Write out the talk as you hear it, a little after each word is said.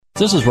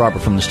this is Robert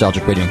from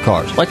Nostalgic Radio and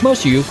Cars. Like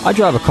most of you, I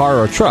drive a car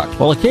or a truck.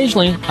 Well,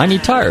 occasionally, I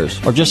need tires,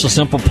 or just a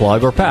simple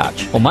plug or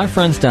patch. Well, my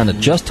friends down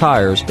at Just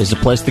Tires is the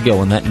place to go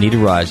when that need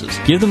arises.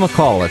 Give them a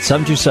call at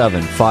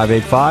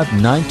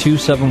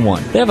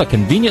 727-585-9271. They have a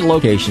convenient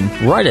location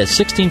right at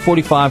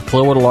 1645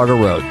 Clearwater Largo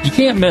Road. You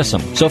can't miss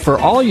them. So for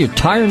all your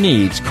tire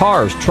needs,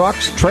 cars,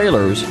 trucks,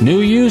 trailers,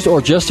 new, used,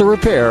 or just a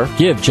repair,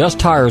 give Just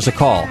Tires a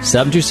call.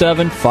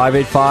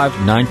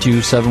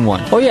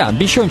 727-585-9271. Oh yeah, and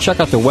be sure and check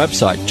out their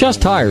website,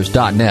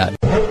 justtires.net.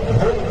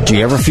 Do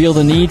you ever feel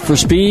the need for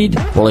speed?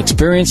 Well,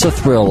 experience the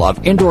thrill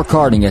of indoor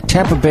karting at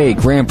Tampa Bay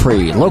Grand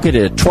Prix,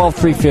 located at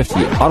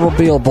 12350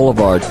 Automobile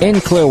Boulevard in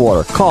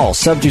Clearwater. Call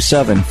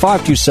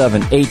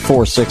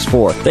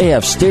 727-527-8464. They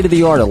have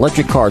state-of-the-art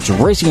electric karts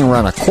racing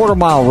around a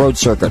quarter-mile road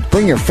circuit.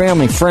 Bring your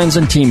family, friends,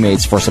 and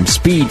teammates for some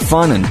speed,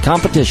 fun, and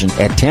competition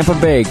at Tampa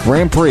Bay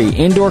Grand Prix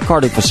Indoor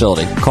Karting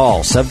Facility.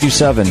 Call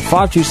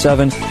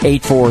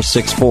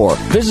 727-527-8464.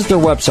 Visit their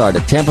website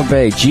at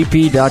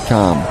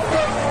tampabaygp.com.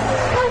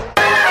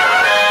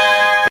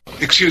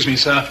 Excuse me,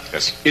 sir.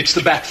 Yes? It's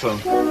the bat phone.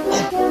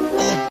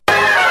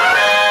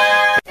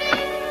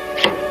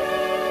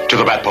 To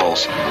the bat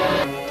poles.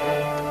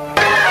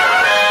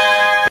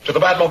 To the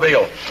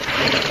Batmobile.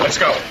 Let's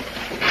go.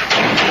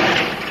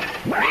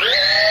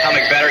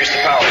 Atomic batteries to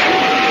power.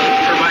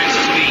 Turbines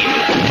to speed.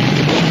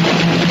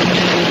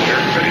 You're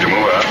ready to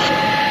move up.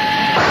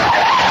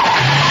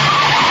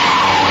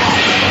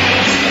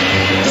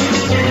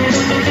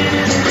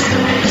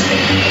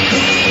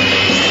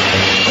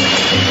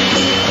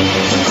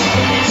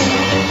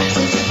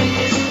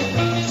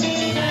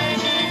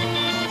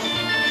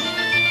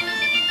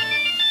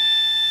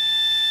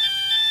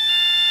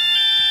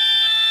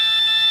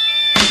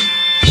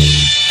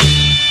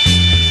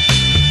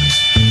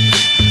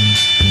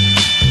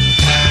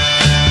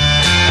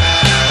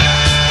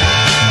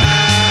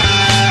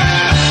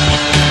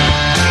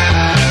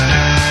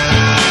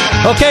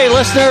 Okay,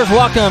 listeners,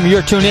 welcome.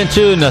 You're tuned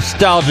into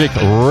Nostalgic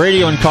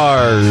Radio and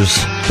Cars,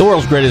 the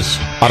world's greatest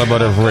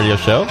automotive radio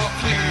show.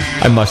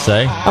 I must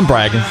say, I'm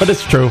bragging, but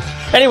it's true.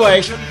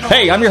 Anyway,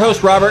 hey, I'm your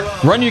host, Robert.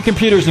 Run your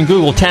computers and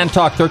Google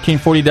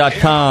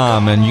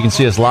tantalk1340.com, and you can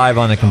see us live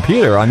on the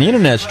computer, on the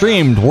internet,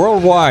 streamed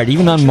worldwide,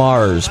 even on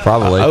Mars,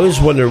 probably. I always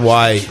wondered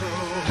why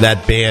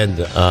that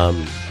band,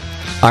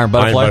 Iron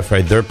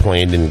Butterfly, their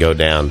plane didn't go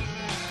down.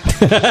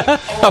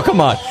 Oh,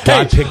 come on.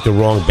 God picked the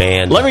wrong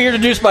band. Let me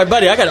introduce my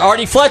buddy. I got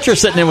Artie Fletcher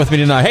sitting in with me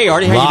tonight. Hey,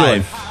 Artie, how you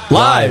doing?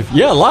 Live.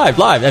 Yeah,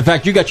 live. In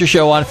fact, you got your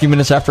show on a few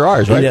minutes after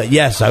ours, right?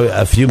 Yes,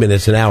 a few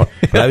minutes, an hour.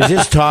 But I was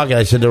just talking.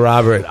 I said to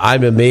Robert,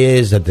 I'm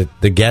amazed at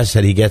the guests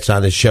that he gets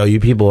on the show. You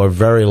people are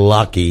very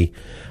lucky.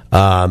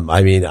 I'm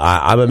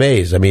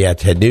amazed. I mean, he had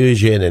Ted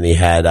Nugent, and he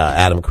had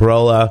Adam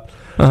Carolla.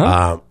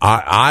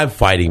 I'm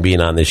fighting being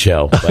on this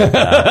show,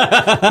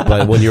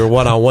 but when you're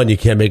one-on-one, you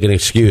can't make an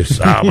excuse.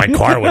 Oh, my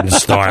car wouldn't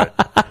start.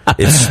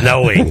 It's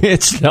snowing.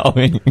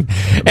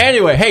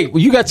 Anyway, hey,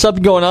 you got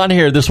something going on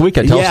here this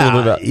weekend. Tell us a little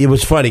bit about it. It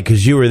was funny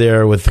because you were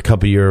there with a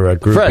couple of your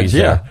groupies. Friends,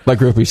 yeah, my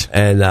groupies.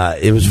 And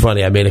it was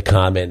funny. I made a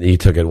comment, and you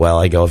took it well.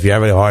 I go, if you're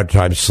having a hard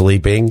time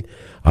sleeping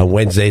on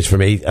Wednesdays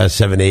from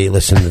 7 to 8,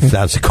 listen to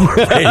Sounds of Car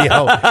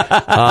Radio.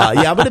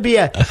 I'm going to be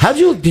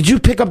did you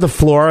pick up the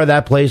floor of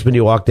that place when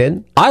you walked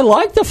in? I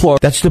like the floor.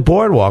 That's the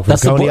boardwalk from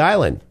Coney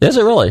Island. Is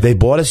it really? They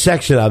bought a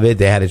section of it.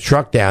 They had a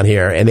truck down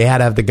here, and they had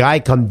to have the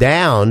guy come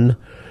down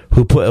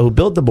who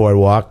built the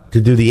boardwalk to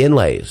do the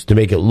inlays to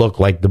make it look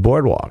like the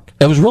boardwalk.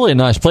 It was really a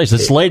nice place.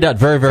 It's laid out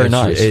very, very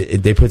nice.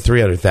 They put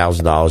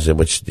 $300,000 in,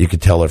 which you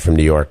could tell they're from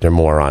New York. They're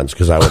morons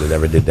because I would have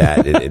never did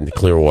that in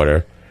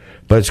Clearwater.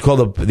 But it's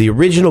called the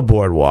original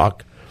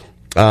boardwalk,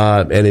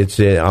 and it's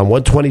on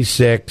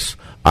 126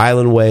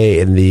 Island Way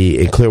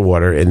in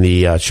Clearwater in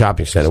the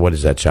shopping center. What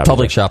is that shopping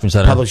Public center? Shopping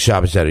Center. Public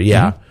Shopping Center,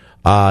 yeah.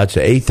 Mm-hmm. It's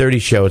an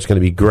 8:30 show. It's going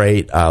to be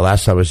great.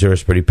 Last time I was there, it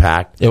was pretty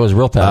packed. It was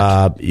real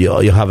packed.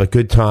 You'll have a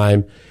good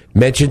time.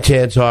 Mention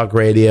Tan Talk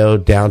Radio,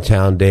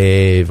 Downtown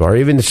Dave, or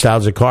even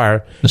Nostalgic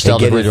Car.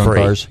 Nostalgic Radio and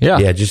Cars.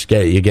 Yeah, just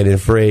you get in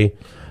free,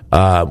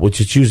 which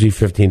is usually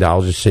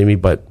 $15 to see me,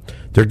 but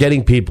they're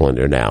getting people in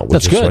there now.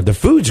 That's good. Smart. The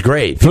food's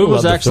great. Food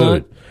was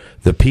excellent.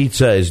 The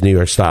pizza is New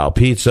York style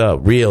pizza,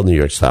 real New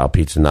York style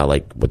pizza, not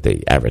like what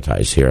they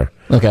advertise here.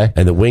 Okay.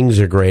 And the wings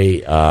are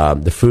great.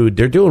 The food,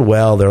 they're doing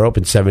well. They're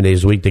open 7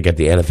 days a week to get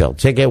the NFL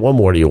ticket. What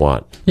more do you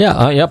want?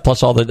 Yeah,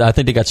 plus I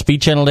think they got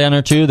Speed Channel down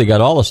there too. They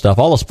got all the stuff,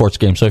 all the sports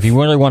games. So if you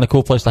really want a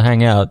cool place to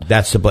hang out,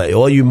 that's the place.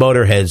 All you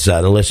motorheads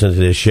to listen to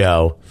this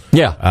show.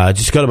 Yeah.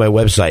 Just go to my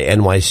website,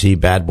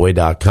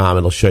 nycbadboy.com.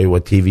 It'll show you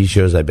what TV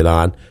shows I've been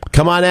on.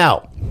 Come on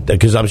out,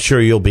 because I'm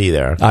sure you'll be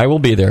there. I will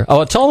be there.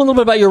 Oh, tell them a little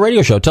bit about your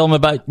radio show. Tell them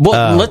about...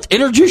 Well, let's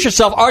introduce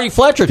yourself, Artie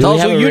Fletcher. Tell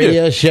us who you do.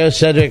 Radio show,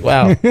 Cedric?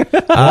 Wow.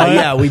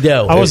 Yeah, we do.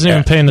 I wasn't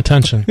even paying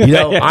attention.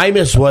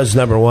 Imus was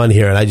number one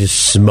here, and I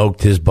just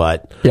smoked his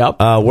butt.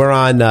 Yep. We're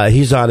on...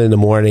 he's on in the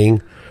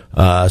morning,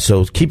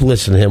 so keep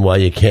listening to him while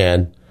you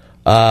can.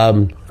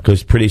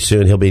 Because pretty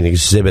soon he'll be an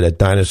exhibit at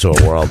Dinosaur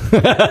World.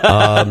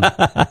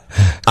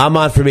 I'm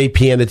on from 8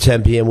 p.m. to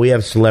 10 p.m. We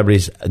have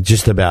celebrities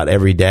just about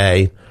every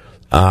day.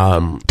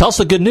 Tell us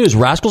the good news.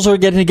 Rascals are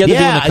getting together.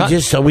 Yeah,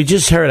 doing we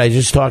just heard. I was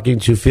just talking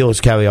to Felix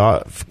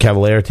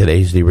Cavaliere today.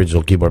 He's the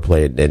original keyboard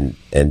player,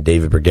 and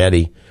David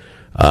Brigetti.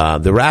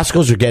 The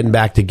Rascals are getting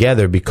back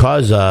together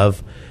because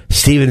of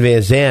Steven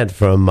Van Zandt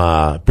from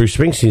Bruce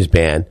Springsteen's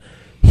band.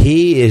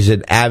 He is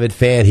an avid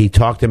fan. He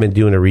talked him into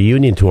doing a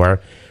reunion tour.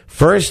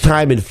 First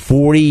time in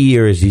 40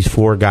 years, these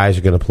 4 guys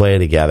are going to play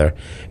together.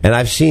 And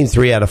I've seen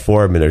 3 out of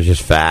 4 of them, and they're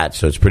just fat,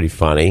 so it's pretty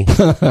funny.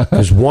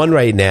 There's one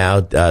right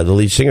now, the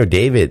lead singer,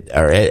 David,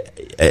 or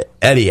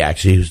Eddie,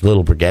 actually, who's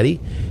Little Brigetti.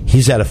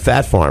 He's at a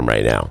fat farm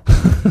right now.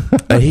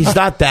 And he's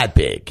not that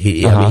big.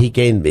 I mean, he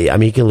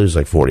can lose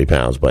like 40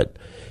 pounds, but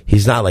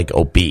he's not like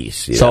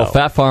obese. So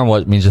fat farm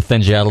means it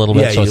thins you out a little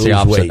bit, yeah, so it's the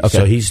opposite. Okay.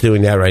 So he's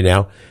doing that right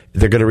now.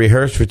 They're going to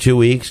rehearse for 2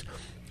 weeks.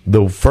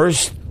 The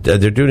first,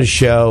 they're doing a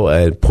show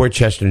at Port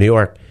Chester, New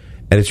York,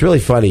 and it's really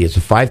funny. It's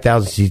a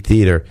 5,000-seat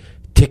theater.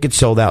 Tickets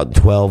sold out in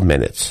 12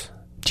 minutes.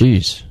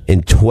 Jeez.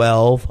 In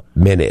 12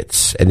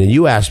 minutes. And then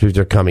you asked me if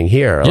they're coming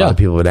here. A lot of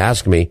people have been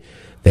asking me.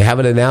 They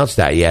haven't announced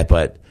that yet,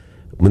 but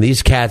when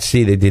these cats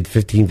see they did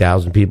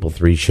 15,000 people,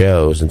 3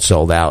 shows, and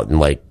sold out in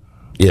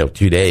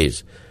 2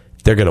 days,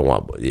 they're going to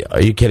want.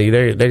 Are you kidding?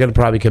 They're going to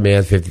probably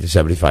command 50 to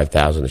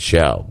 75,000 a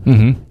show.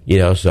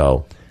 Mm-hmm.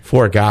 So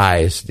 4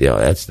 guys,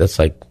 that's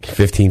like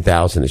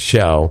 15,000 a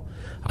show.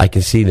 I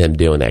can see them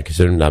doing that because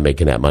they're not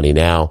making that money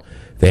now.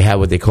 They have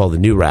what they call the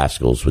New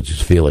Rascals, which is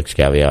Felix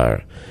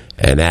Cavaliere,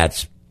 and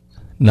that's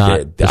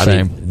not the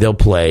same. They'll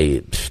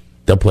play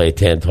at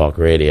 10 Talk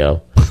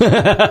Radio,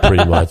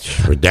 pretty much,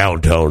 for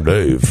Downtown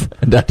Dave.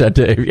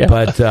 Dave, yeah.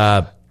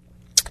 But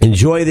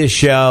enjoy this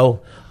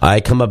show. I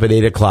come up at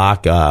 8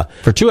 o'clock.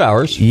 For 2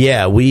 hours.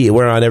 Yeah,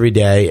 we're on every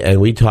day, and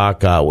we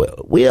talk.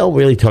 We don't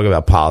really talk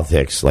about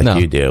politics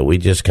like you do. We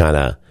just kind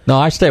of. No,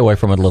 I stay away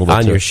from it a little bit.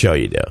 On too. your show,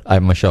 you do. I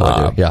have my show,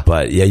 I do, yeah.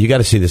 But, yeah, you got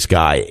to see this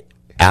guy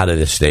out of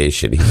the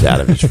station. He's out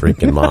of his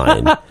freaking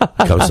mind.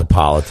 Comes to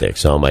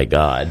politics. Oh, my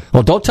God.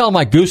 Well, don't tell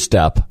my goose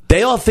step.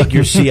 They all think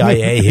you're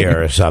CIA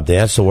here or something.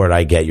 That's the word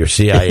I get. You're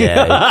CIA.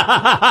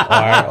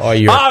 or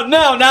you're, oh,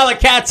 no, now the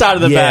cat's out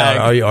of the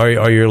bag.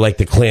 Or you're like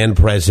the Klan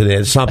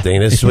president, something.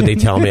 This is what they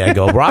tell me. I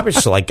go,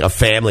 Robert's like a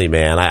family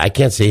man. I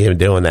can't see him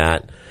doing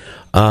that.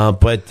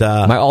 But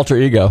my alter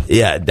ego.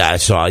 Yeah,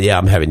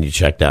 I'm having you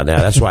checked out now.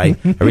 That's why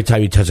every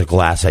time you touch a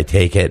glass, I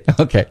take it.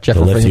 Okay, check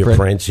to lift your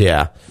prints.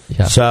 Yeah.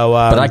 So,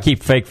 but I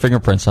keep fake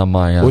fingerprints on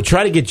my. We'll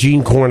try to get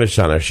Gene Cornish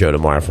on our show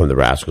tomorrow from the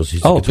Rascals.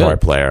 He's a guitar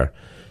player.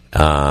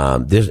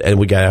 And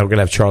we're gonna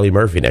have Charlie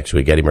Murphy next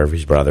week. Eddie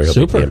Murphy's brother. He'll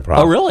Super. Be improv.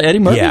 Oh, really? Eddie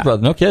Murphy's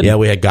brother? No kidding. Yeah,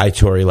 we had Guy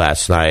Torrey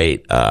last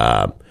night.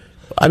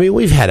 I mean,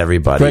 we've had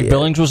everybody. Greg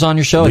Billings was on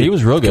your show. He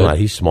was real good. God,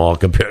 he's small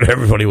compared to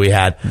everybody we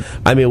had.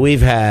 I mean,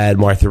 we've had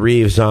Martha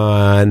Reeves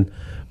on.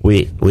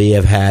 We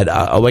have had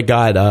Bernie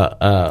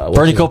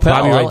Kopell,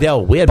 Bobby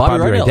Rydell. We had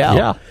Bobby Rydell.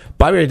 Yeah.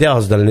 Bobby Rydell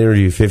has done an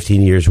interview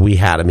 15 years. We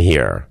had him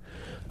here.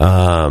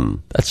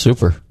 That's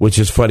super. Which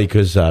is funny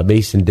because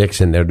Mason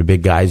Dixon, they're the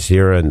big guys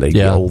here and the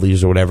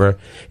oldies or whatever,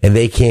 and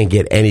they can't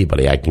get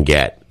anybody I can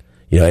get.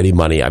 Eddie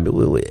Money. I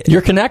mean,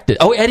 you're connected.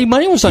 Oh, Eddie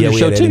Money was on your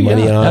show too. Yeah,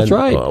 that's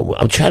right.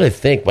 I'm trying to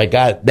think. My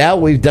God, now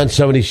we've done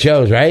so many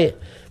shows, right?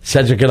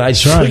 Cedric and I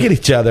look at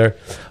each other.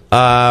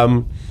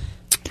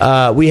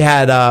 We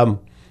had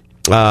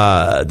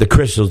the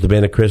Crystals, the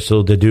band of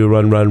Crystal, to do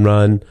Run, Run,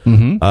 Run.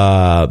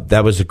 Mm-hmm.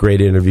 That was a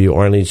great interview.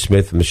 Arlene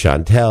Smith from the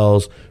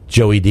Chantels,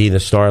 Joey D and the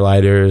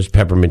Starlighters,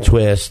 Peppermint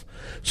Twist.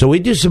 So we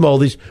do some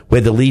oldies. We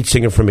had the lead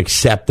singer from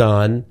Accept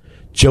on.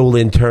 Joe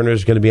Lynn Turner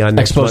is going to be on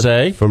next Expose.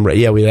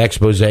 We had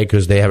Expose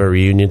because they have a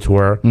reunion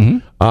tour.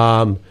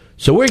 Mm-hmm.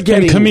 So we're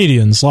getting... And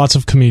comedians, lots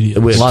of comedians.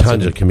 We have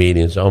tons of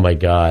comedians. Oh, my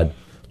God.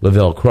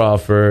 Lavelle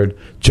Crawford,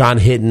 John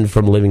Hitton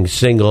from Living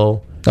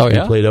Single. Oh,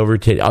 yeah? He played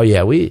Overton. Oh,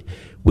 yeah. We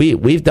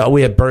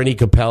had Bernie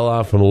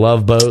Capella from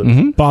Love Boat.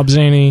 Mm-hmm. Bob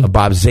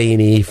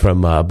Zaney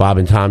from Bob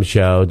and Tom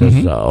Show. Does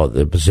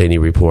the Zaney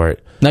Report.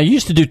 Now, you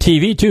used to do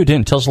TV, too, didn't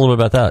you? Tell us a little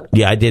bit about that.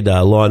 Yeah, I did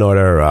Law &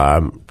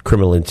 Order,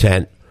 Criminal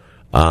Intent.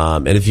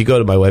 And if you go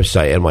to my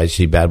website,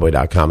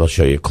 nycbadboy.com, I'll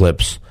show you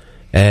clips.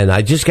 And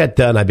I just got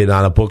done. I've been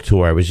on a book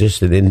tour. I was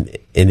just in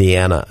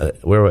Indiana.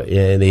 Where were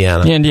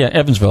Indiana? Yeah,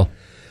 Evansville.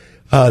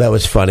 Oh, that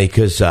was funny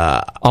because...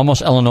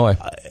 almost Illinois.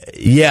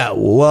 Yeah,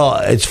 well,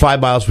 it's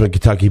 5 miles from the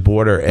Kentucky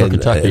border. And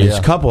this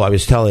couple, I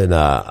was telling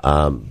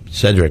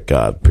Cedric,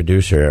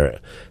 producer,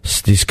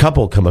 this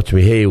couple come up to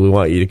me, hey, we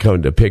want you to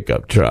come to the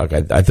pickup truck.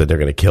 I thought they were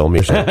going to kill me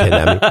or something.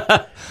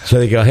 So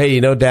they go, hey,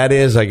 you know what that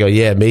is? I go,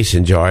 yeah,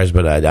 mason jars,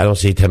 but I don't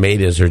see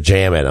tomatoes or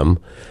jam in them.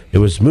 It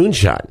was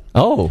moonshine.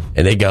 Oh.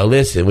 And they go,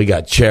 listen, we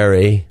got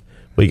cherry,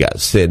 we got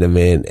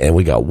cinnamon, and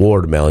we got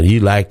watermelon. You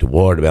like the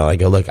watermelon. I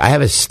go, look, I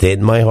have a stent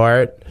in my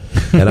heart.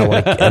 And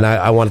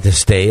I want it to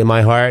stay in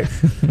my heart.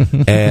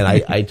 And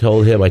I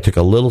told him I took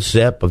a little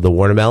sip of the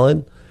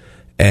watermelon,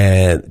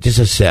 and just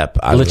a sip.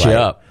 Lit you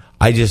up.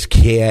 I just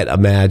can't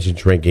imagine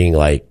drinking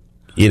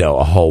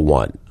a whole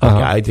one.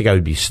 I think I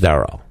would be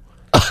sterile.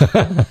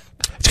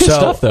 It's good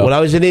stuff, though. When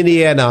I was in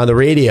Indiana on the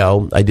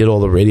radio, I did all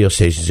the radio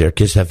stations there,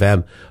 Kiss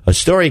FM. A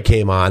story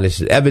came on.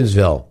 It's in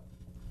Evansville.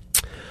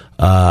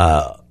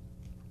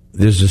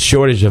 There's a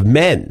shortage of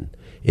men.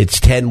 it's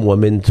 10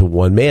 women to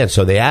 1 man.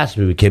 So they asked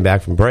me, we came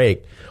back from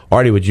break,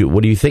 Artie,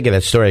 what do you think of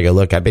that story? I go,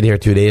 look, I've been here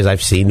 2 days.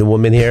 I've seen the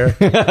woman here.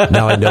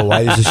 Now I know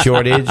why there's a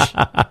shortage.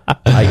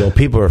 I go,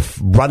 people are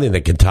running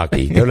to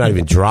Kentucky. They're not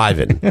even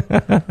driving.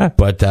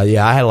 But,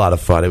 yeah, I had a lot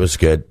of fun. It was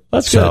good.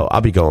 That's so good.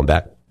 I'll be going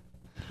back.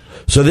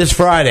 So this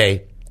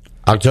Friday,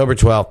 October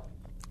 12th,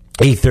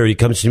 8:30,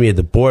 comes to me at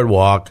the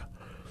Boardwalk,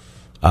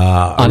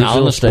 On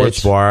Original the Sports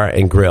States. Bar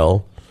and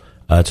Grill.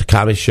 It's a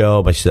comedy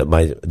show.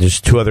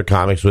 There's 2 other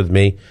comics with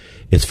me.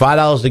 It's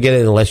 $5 to get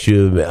in unless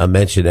you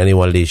mention any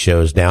one of these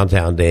shows.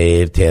 Downtown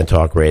Dave, Tan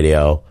Talk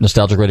Radio,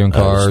 Nostalgic Radio and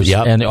Cars,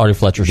 yep. and the Artie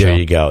Fletcher Show. There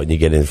you go, and you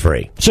get in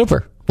free.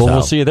 Super. Well, So-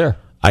 we'll see you there.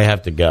 I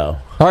have to go.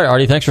 All right,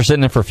 Artie, thanks for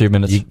sitting in for a few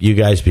minutes. You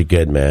guys be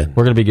good, man.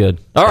 We're going to be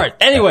good. All right.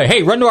 Anyway,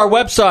 hey, run to our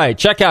website.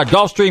 Check out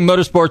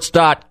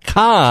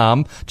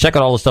GulfstreamMotorsports.com. Check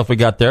out all the stuff we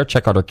got there.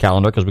 Check out our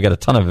calendar because we got a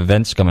ton of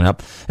events coming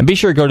up. And be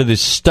sure to go to the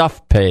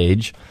Stuff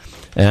page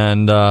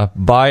and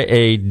buy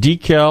a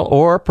decal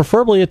or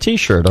preferably a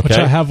T-shirt, okay? Which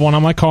I have one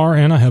on my car,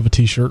 and I have a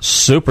T-shirt.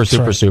 Super.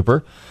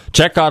 right.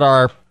 Check out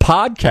our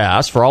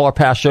podcast for all our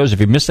past shows. If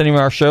you missed any of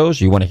our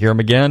shows, you want to hear them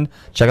again,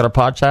 check out our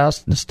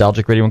podcast,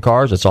 Nostalgic Radio and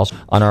Cars. It's also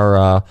on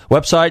our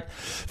website.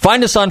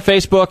 Find us on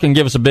Facebook and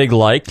give us a big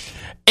like.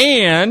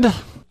 And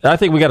I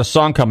think we got a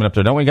song coming up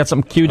there, don't we? Got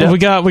something queued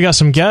up? We got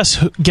some Guess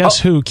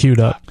Who queued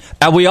up.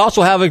 And we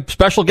also have a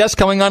special guest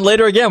coming on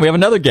later again. We have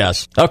another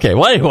guest. Okay,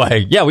 well,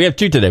 anyway, yeah, we have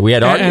 2 today. We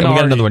had Artie, and we got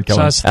Artie. another one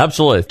coming. So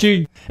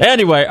Absolutely.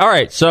 Anyway, all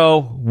right,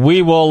 so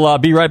we will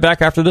be right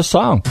back after this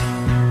song.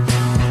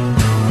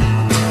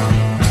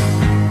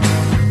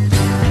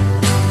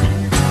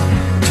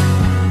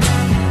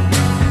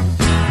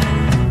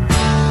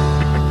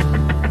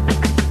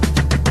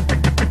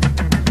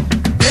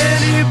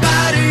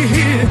 Anybody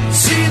here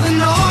see the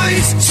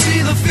noise,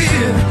 see the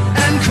fear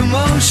and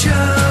commotion?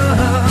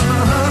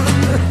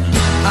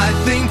 I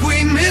think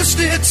we missed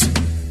it.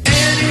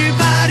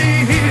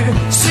 Anybody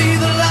here see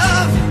the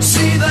love,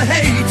 see the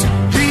hate,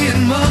 the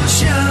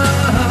emotion?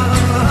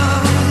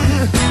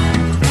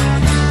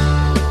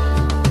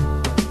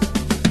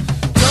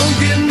 Don't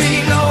give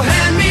me no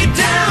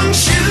hand-me-down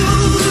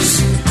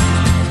shoes.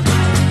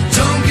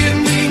 Don't give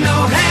me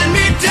no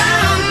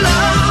hand-me-down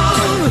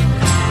love.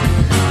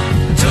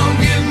 Don't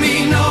give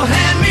me no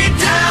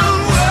hand-me-down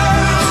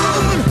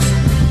world.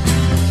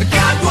 I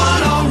got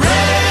one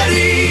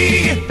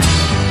already.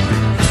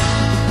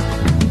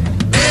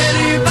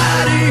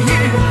 Anybody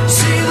here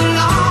see the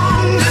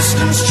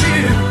long-distance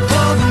cheer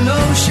for the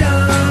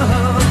notion?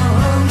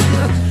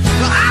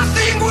 I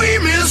think we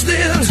missed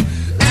it.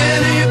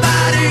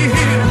 Anybody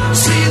here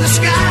see the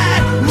sky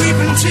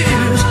weeping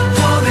tears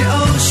for the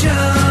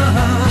ocean?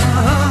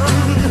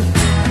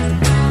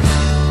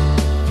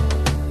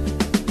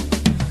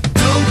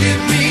 Don't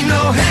give me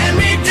no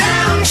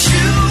hand-me-down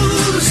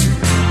shoes.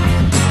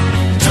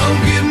 Don't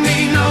give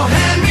me no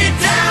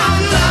hand-me-down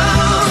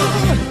love.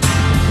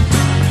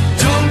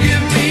 Don't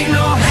give me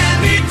no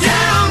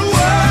hand-me-down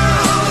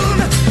world.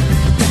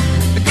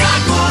 I got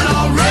one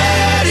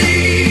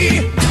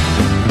already.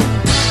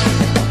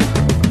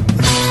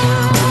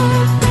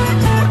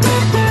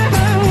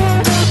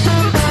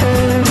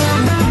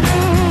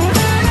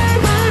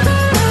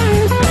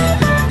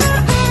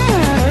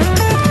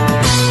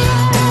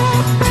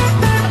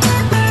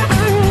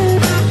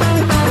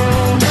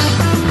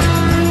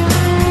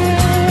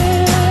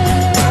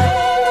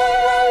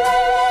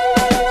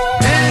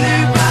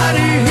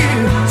 Anybody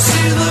here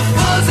see the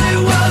fuzzy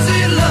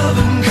wuzzy love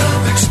and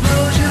cup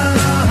explosion?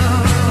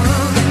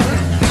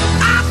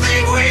 I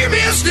think we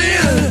missed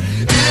it.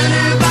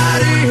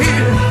 Anybody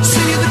here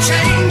see the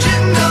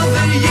changing of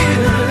the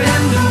year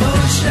and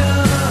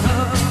emotion?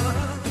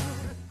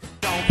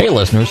 Hey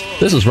listeners,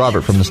 this is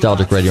Robert from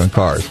Nostalgic Radio and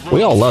Cars.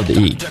 We all love to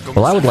eat.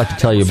 Well, I would like to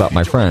tell you about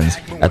my friends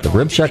at the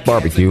Rib Shack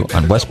Barbecue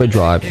on West Bay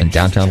Drive in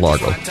downtown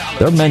Largo.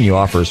 Their menu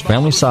offers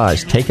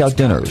family-sized takeout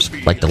dinners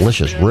like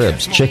delicious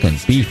ribs, chicken,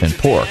 beef, and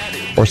pork,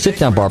 or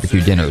sit-down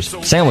barbecue dinners,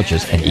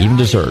 sandwiches, and even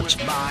desserts.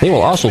 They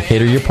will also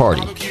cater your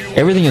party.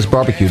 Everything is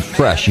barbecued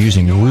fresh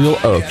using real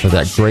oak for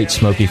that great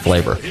smoky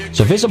flavor.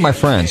 So visit my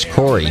friends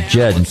Corey,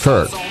 Jed, and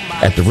Kurt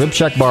at the Rib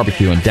Shack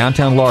Barbecue in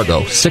downtown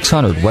Largo,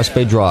 600 West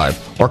Bay Drive,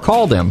 or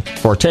call them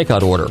for a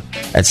takeout order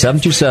at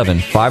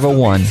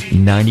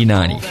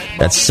 727-501-9090.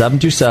 That's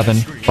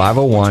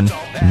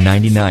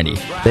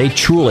 727-501-9090. They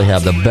truly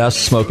have the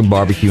best smoking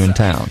barbecue in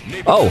town.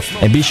 Oh,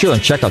 and be sure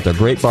and check out their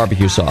great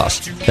barbecue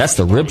sauce. That's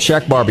the Rib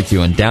Shack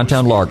Barbecue in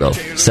downtown Largo,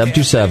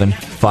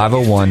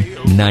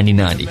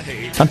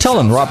 727-501-9090. I'm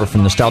telling Robert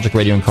from Nostalgic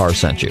Radio and Cars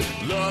sent you.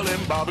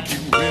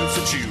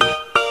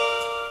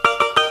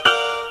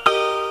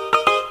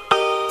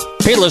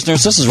 Hey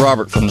listeners, this is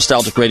Robert from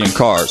Nostalgic Radio and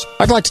Cars.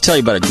 I'd like to tell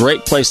you about a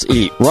great place to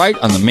eat right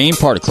on the main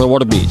part of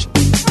Clearwater Beach.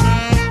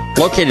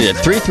 Located at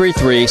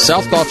 333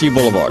 South Gulfview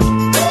Boulevard.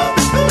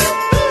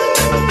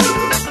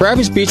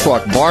 Krabby's Beach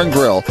Walk Bar and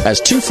Grill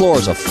has 2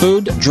 floors of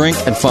food, drink,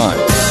 and fun.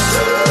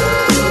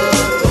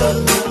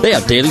 They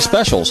have daily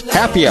specials,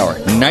 happy hour,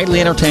 and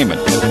nightly entertainment.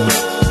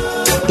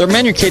 Their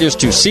menu caters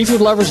to seafood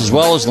lovers as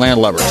well as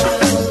land lovers.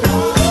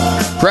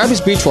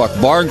 Krabby's Beach Walk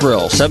Bar and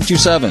Grill,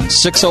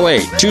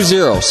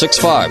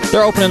 727-608-2065.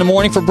 They're open in the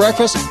morning for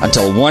breakfast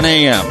until 1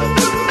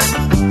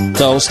 a.m.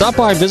 So stop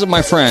by and visit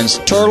my friends,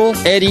 Turtle,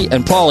 Eddie,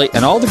 and Polly,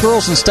 and all the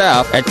girls and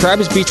staff at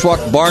Krabby's Beach Walk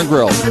Bar and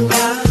Grill.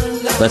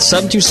 That's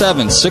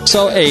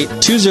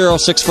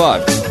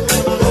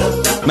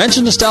 727-608-2065.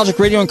 Mention Nostalgic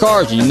Radio and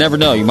Cars, and you never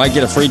know, you might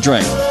get a free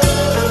drink.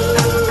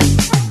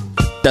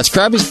 That's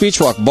Krabby's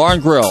Beach Walk Bar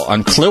and Grill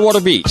on Clearwater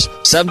Beach,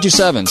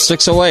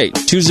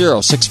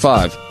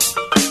 727-608-2065.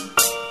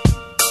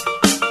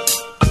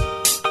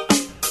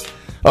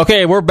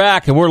 Okay, we're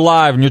back and we're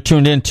live, and you're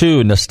tuned in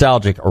to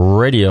Nostalgic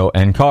Radio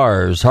and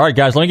Cars. All right,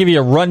 guys, let me give you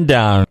a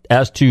rundown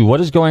as to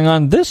what is going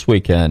on this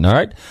weekend. All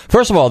right,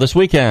 first of all, this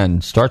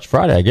weekend starts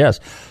Friday, I guess.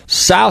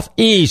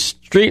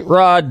 Southeast Street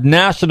Rod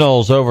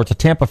Nationals over to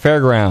Tampa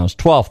Fairgrounds,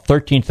 12th,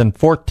 13th, and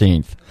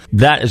 14th.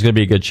 That is going to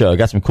be a good show.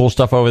 Got some cool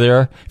stuff over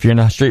there. If you're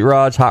into street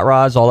rods, hot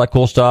rods, all that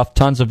cool stuff.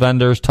 Tons of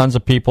vendors, tons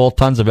of people,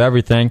 tons of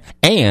everything.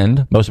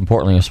 And, most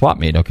importantly, a swap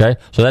meet, okay?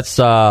 So that's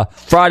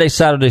Friday,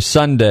 Saturday,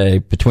 Sunday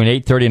between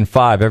 8:30 and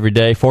 5 every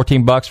day.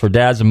 $14 for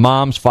dads and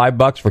moms,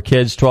 $5 for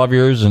kids 12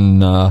 years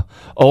and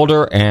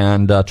older,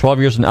 and 12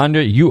 years and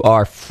under. You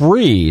are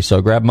free.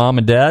 So grab mom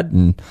and dad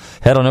and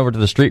head on over to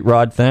the street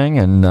rod thing,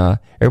 and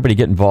everybody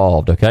get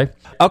involved, okay?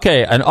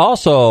 Okay, and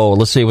also,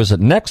 let's see, was it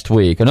next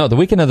week? No, the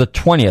weekend of the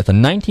 20th, the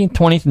 19th,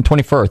 20th, and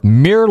 21st,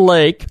 Mirror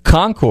Lake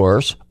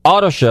Concourse,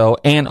 Auto Show,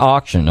 and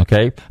Auction,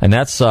 okay? And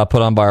that's put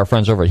on by our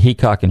friends over at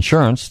Heacock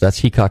Insurance.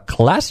 That's Heacock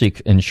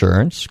Classic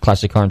Insurance,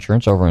 Classic Car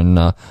Insurance over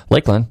in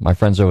Lakeland. My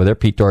friends over there,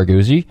 Pete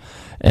Dorguzzi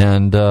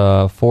and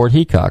Ford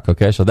Heacock,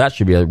 okay? So that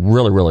should be a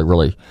really, really,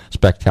 really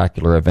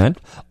spectacular event.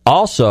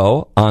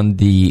 Also, on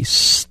the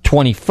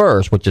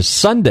 21st, which is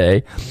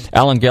Sunday,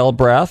 Alan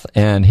Gelbrath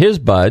and his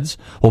buds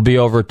will be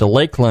over at the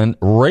Lakeland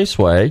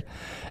Raceway,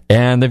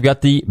 and they've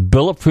got the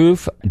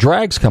Bulletproof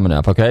Drags coming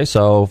up, okay?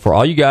 So for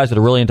all you guys that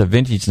are really into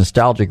vintage,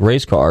 nostalgic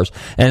race cars,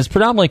 and it's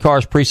predominantly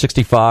cars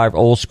pre-65,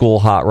 old school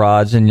hot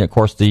rods, and of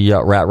course the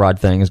rat rod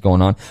thing is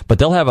going on, but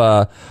they'll have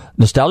a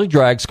nostalgic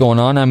drags going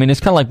on. I mean,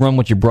 it's kind of like run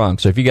with your Bronc.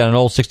 So if you got an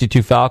old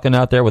 62 Falcon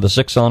out there with a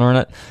 6-cylinder in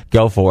it,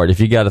 go for it. If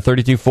you got a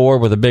 32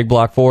 Ford with a big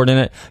block Ford in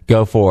it,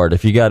 go for it.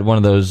 If you got one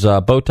of those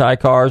bow tie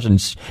cars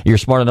and you're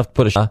smart enough to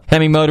put a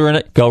Hemi motor in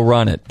it, go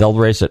run it. They'll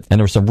race it. And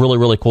there was some really,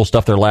 really cool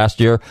stuff there last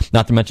year,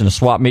 not to mention a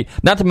swap meet.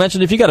 Not to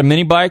mention, if you got a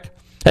mini bike,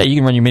 hey, you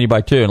can run your mini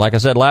bike too. And like I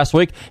said last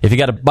week, if you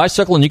got a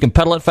bicycle and you can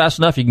pedal it fast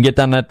enough, you can get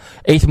down that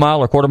 1/8 mile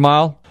or 1/4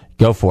 mile,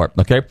 go for it,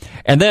 okay?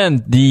 And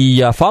then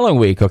the following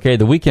week, okay,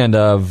 the weekend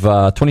of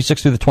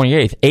 26th through the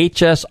 28th,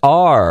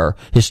 HSR,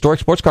 Historic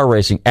Sports Car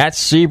Racing at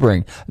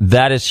Sebring.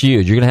 That is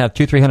huge. You're going to have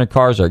 200-300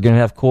 cars there. You're going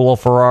to have cool old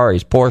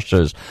Ferraris,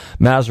 Porsches,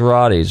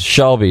 Maseratis,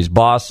 Shelbys,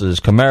 Bosses,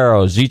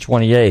 Camaros,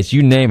 Z28s,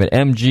 you name it,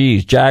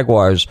 MGs,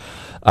 Jaguars.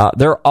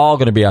 They're all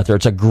going to be out there.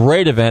 It's a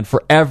great event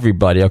for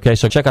everybody, okay?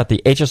 So check out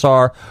the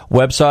HSR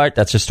website.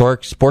 That's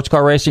Historic Sports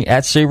Car Racing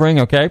at Sebring,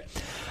 okay?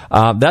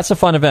 That's a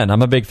fun event.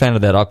 I'm a big fan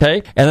of that,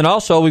 okay? And then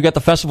also, we've got the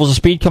Festivals of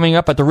Speed coming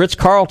up at the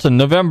Ritz-Carlton,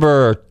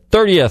 November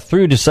 30th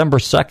through December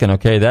 2nd,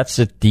 okay? That's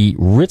at the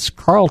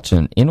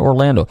Ritz-Carlton in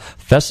Orlando.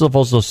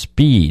 Festivals of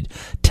Speed.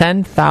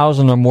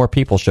 10,000 or more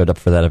people showed up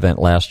for that event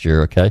last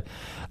year, okay?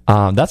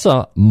 That's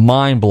a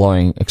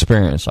mind-blowing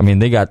experience. I mean,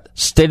 they got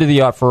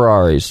state-of-the-art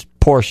Ferraris,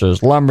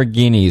 Porsches,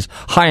 Lamborghinis,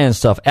 high-end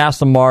stuff,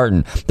 Aston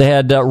Martin. They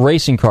had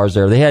racing cars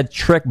there. They had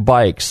trick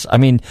bikes. I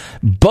mean,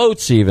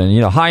 boats even,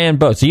 you know, high-end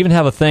boats. They even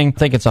have a thing, I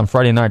think it's on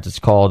Friday night, it's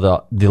called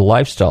the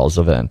Lifestyles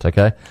event,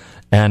 okay?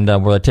 And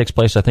where it takes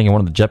place, I think, in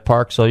one of the jet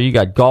parks. So you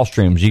got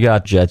Gulfstreams, you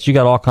got jets, you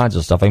got all kinds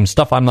of stuff. I mean,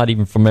 stuff I'm not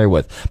even familiar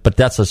with. But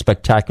that's a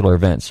spectacular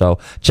event. So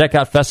check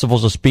out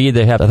Festivals of Speed.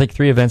 They have, I think,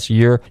 3 events a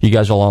year. You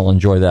guys will all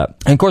enjoy that.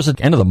 And, of course, at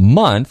the end of the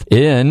month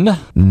in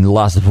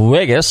Las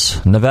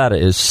Vegas, Nevada,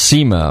 is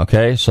SEMA,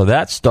 okay? So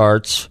that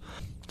starts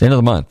at the end of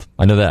the month.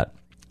 I know that.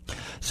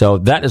 So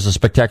that is a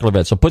spectacular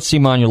event. So put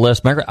SEMA on your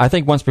list. I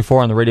think once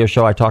before on the radio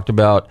show I talked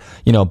about,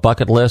 you know,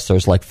 bucket list.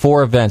 There's like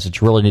 4 events that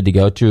you really need to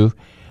go to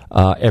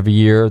every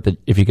year, that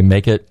if you can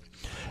make it.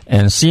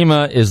 And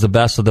SEMA is the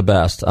best of the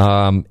best.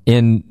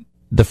 In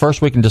the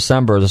first week in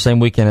December, the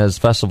same weekend as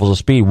Festivals of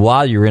Speed,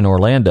 while you're in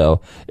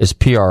Orlando, is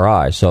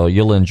PRI. So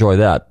you'll enjoy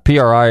that.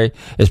 PRI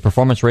is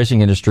Performance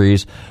Racing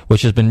Industries,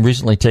 which has been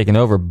recently taken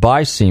over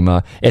by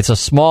SEMA. It's a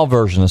small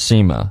version of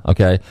SEMA,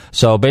 okay?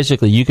 So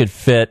basically you could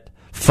fit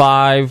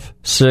 5,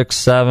 6,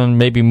 7,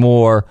 maybe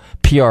more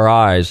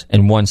PRIs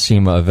in one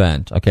SEMA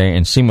event, okay?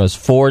 And SEMA is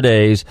 4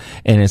 days,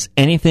 and it's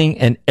anything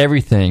and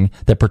everything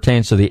that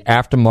pertains to the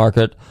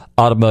aftermarket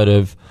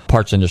automotive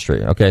parts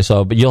industry, okay?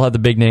 So, but you'll have the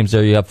big names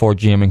there. You have Ford,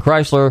 GM, and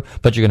Chrysler,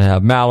 but you're going to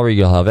have Mallory,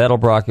 you'll have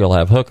Edelbrock, you'll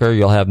have Hooker,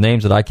 you'll have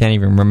names that I can't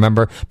even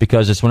remember,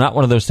 because it's not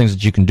one of those things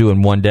that you can do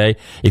in one day.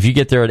 If you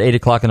get there at 8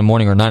 o'clock in the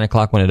morning or 9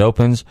 o'clock when it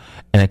opens,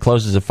 and it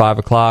closes at 5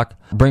 o'clock,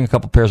 bring a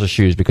couple pairs of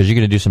shoes, because you're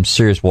going to do some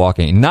serious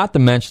walking. Not to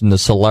mention the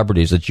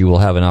celebrities that you will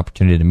have an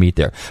opportunity to meet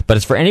there. But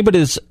it's for anybody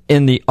that's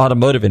in the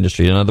automotive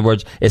industry. In other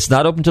words, it's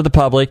not open to the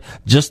public,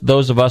 just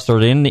those of us that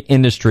are in the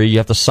industry. You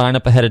have to sign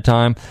up ahead of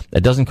time.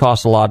 It doesn't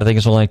cost a lot. I think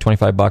it's only like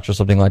 $25 $25 or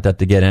something like that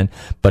to get in,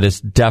 but it's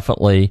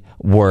definitely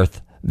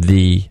worth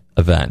the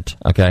event.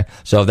 Okay,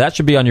 so that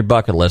should be on your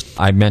bucket list.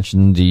 I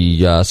mentioned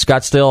the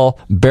Scottsdale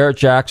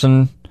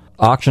Barrett-Jackson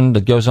auction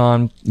that goes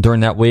on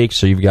during that week.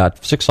 So you've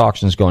got 6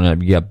 auctions going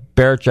on. You got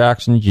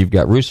Barrett-Jackson, you've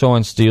got Russo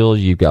and Steele,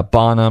 you've got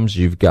Bonhams,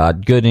 you've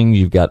got Gooding,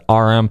 you've got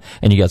RM,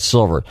 and you got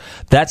Silver.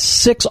 That's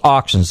 6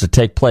 auctions that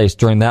take place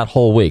during that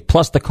whole week,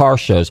 plus the car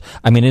shows.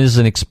 I mean, it is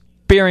an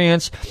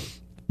experience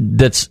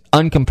that's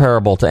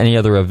uncomparable to any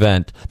other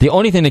event. The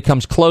only thing that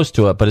comes close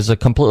to it, but is a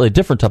completely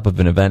different type of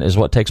an event, is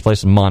what takes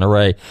place in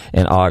Monterey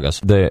in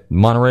August. The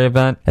Monterey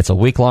event, it's a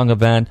week-long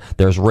event.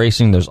 There's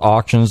racing, there's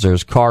auctions,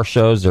 there's car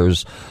shows,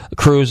 there's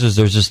cruises,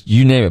 there's just,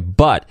 you name it.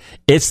 But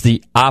it's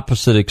the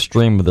opposite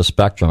extreme of the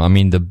spectrum. I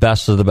mean, the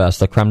best of the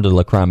best, the creme de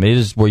la creme. It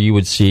is where you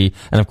would see,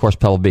 and of course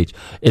Pebble Beach,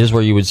 it is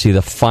where you would see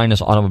the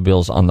finest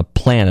automobiles on the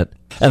planet.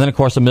 And then, of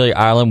course, Amelia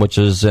Island, which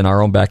is in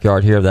our own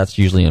backyard here. That's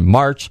usually in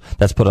March.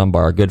 That's put on by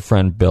our good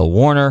friend Bill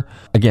Warner.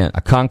 Again,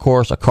 a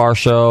concourse, a car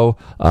show,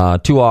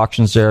 2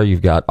 auctions there.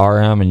 You've got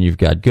RM and you've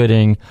got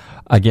Gooding.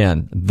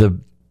 Again,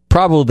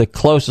 probably the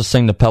closest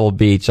thing to Pebble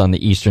Beach on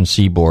the eastern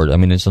seaboard. I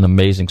mean, it's an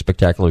amazing,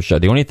 spectacular show.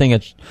 The only thing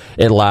it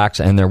lacks,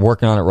 and they're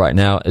working on it right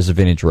now, is a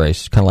vintage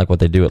race, kind of like what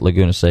they do at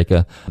Laguna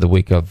Seca the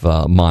week of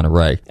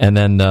Monterey. And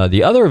then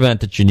the other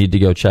event that you need to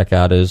go check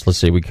out is, let's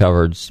see, we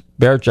covered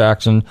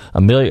Barrett-Jackson,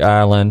 Amelia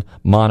Island,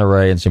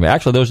 Monterey, and Simi.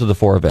 Actually, those are the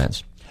 4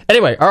 events.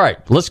 Anyway, all right,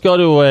 let's go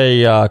to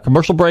a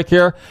commercial break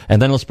here,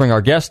 and then let's bring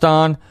our guest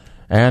on,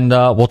 and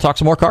we'll talk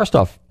some more car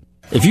stuff.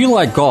 If you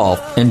like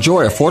golf,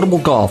 enjoy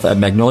affordable golf at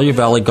Magnolia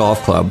Valley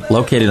Golf Club,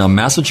 located on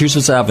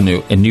Massachusetts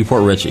Avenue in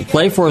Newport Richey.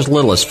 Play for as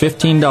little as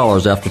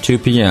 $15 after 2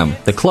 p.m.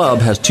 The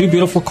club has 2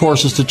 beautiful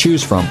courses to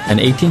choose from, an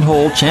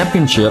 18-hole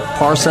championship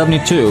par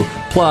 72,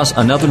 plus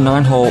another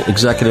 9-hole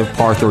executive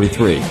par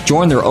 33.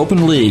 Join their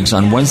open leagues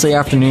on Wednesday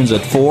afternoons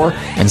at 4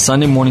 and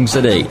Sunday mornings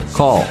at 8.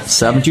 Call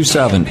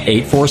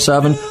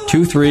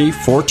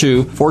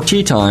 727-847-2342 for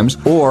tee times,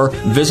 or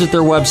visit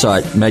their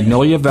website,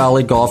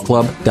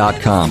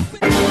 magnoliavalley.golfclub.com.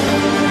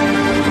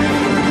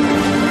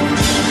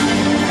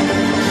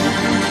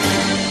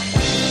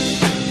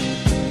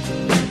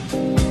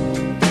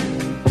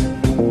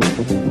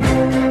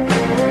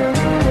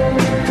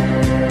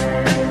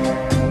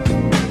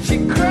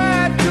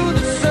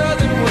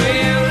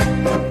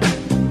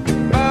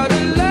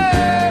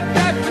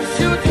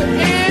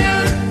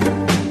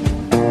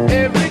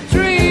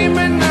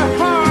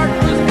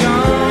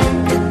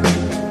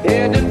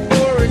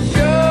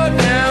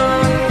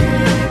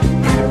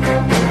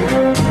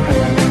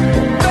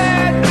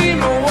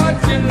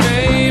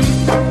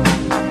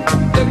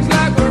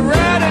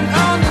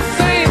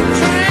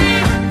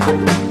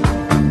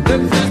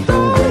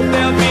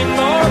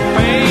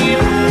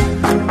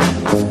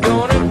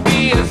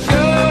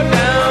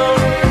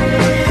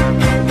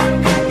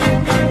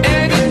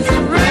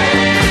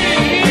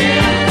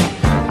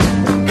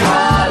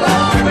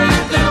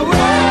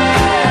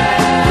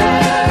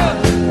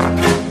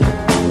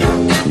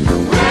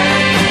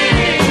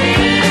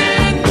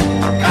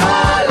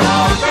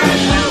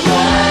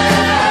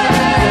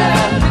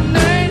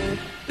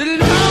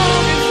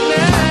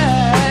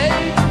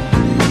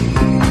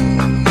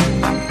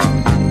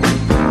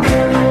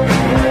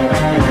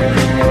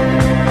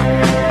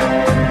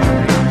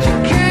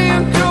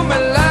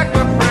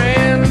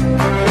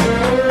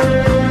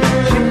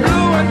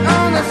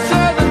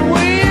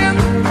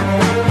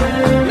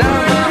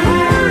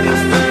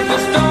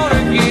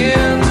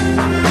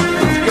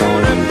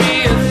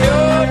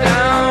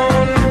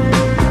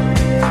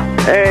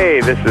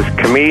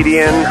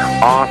 Comedian,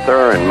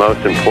 author, and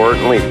most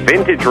importantly,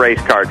 vintage race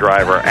car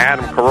driver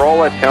Adam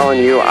Carolla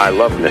telling you I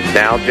love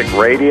nostalgic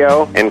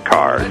radio and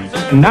cars.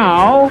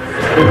 Now,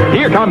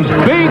 here comes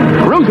Big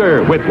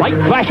Bruiser with light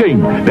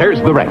flashing.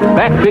 There's the wreck.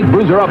 That Big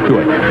Bruiser up to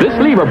it. This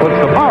lever puts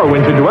the power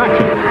winch into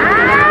action.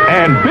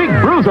 And Big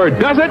Bruiser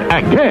does it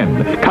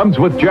again. Comes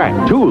with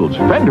jack, tools,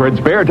 fender, and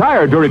spare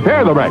tire to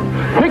repair the wreck.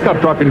 Pickup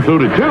truck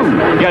included, too.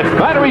 Get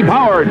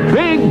battery-powered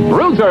Big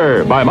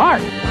Bruiser by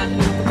Mark.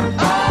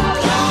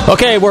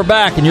 Okay, we're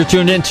back, and you're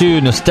tuned into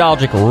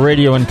Nostalgic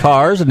Radio and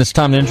Cars, and it's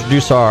time to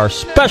introduce our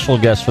special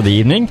guest for the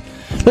evening.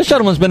 This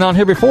gentleman's been on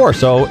here before,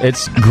 so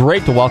it's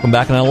great to welcome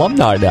back an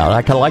alumni now.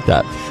 I kind of like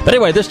that. But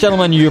anyway, this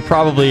gentleman you're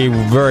probably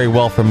very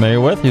well familiar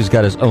with. He's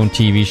got his own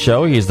TV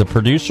show. He's the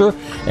producer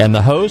and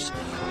the host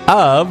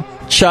of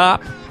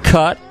Chop,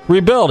 Cut,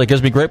 Rebuild. It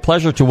gives me great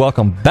pleasure to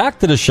welcome back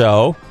to the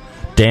show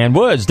Dan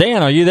Woods.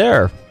 Dan, are you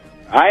there?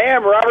 I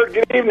am, Robert.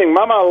 Good evening.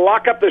 Mama,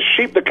 lock up the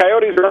sheep. The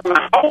coyotes are on the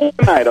whole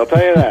night, I'll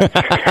tell you that.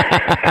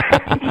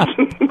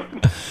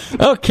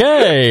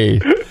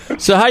 Okay.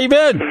 So how you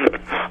been?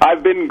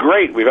 I've been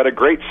great. We've had a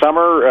great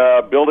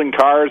summer building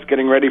cars,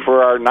 getting ready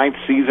for our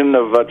 9th season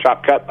of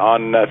Chop Cut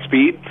on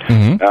Speed.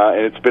 Mm-hmm.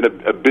 And it's been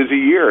a busy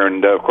year,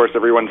 and, of course,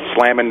 everyone's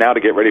slamming now to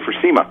get ready for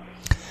SEMA.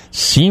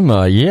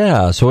 SEMA,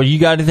 yeah. So you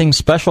got anything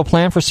special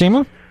planned for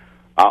SEMA?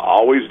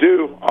 Always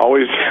do.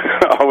 Always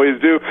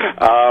do.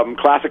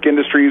 Classic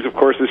Industries, of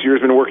course, this year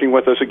has been working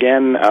with us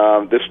again.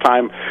 This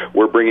time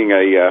we're bringing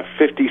a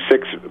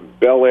 56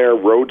 Bel Air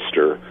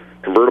Roadster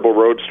convertible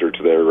roadster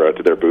to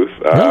their booth.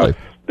 Really?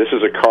 This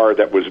is a car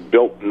that was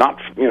built not,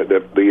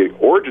 the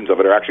origins of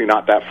it are actually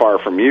not that far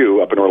from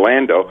you up in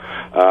Orlando.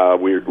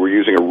 We're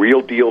using a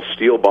real deal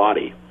steel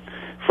body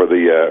for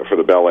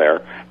the Bel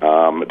Air.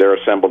 They're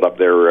assembled up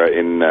there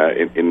in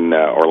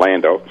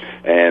Orlando,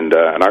 and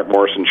an Art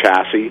Morrison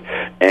chassis.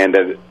 And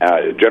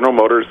General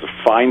Motors, the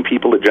fine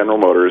people at General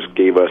Motors,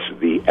 gave us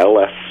the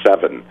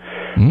LS7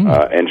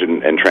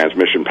 engine and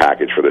transmission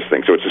package for this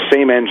thing. So it's the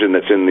same engine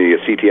that's in the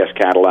CTS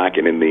Cadillac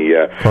and in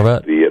the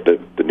Corvette,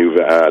 the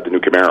new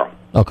Camaro.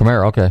 Oh,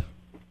 Camaro. Okay.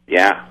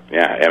 Yeah.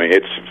 I mean,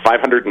 it's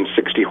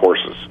 560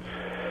 horses.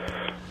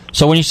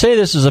 So when you say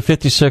this is a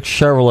 56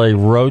 Chevrolet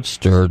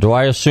Roadster, do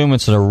I assume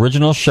it's an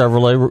original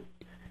Chevrolet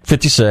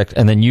 56,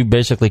 and then you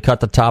basically cut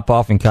the top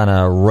off and kind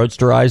of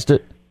roadsterized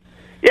it?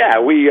 Yeah,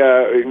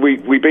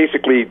 we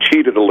basically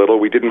cheated a little.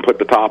 We didn't put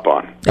the top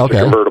on. It's a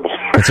convertible.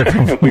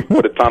 We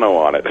put a tonneau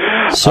on it.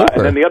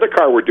 And then the other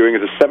car we're doing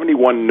is a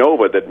 71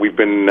 Nova that we've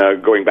been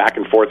going back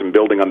and forth and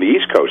building on the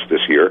East Coast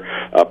this year,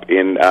 up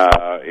in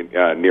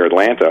near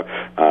Atlanta,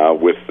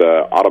 with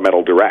Auto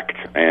Metal Direct.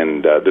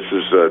 And this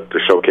is to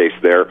showcase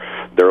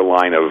their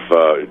line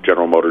of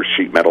General Motors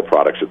sheet metal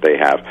products that they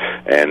have.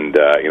 And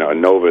a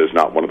Nova is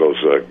not one of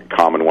those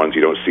common ones.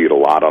 You don't see it a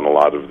lot on a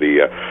lot of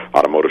the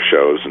automotive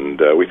shows. And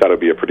we thought it'd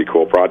be a pretty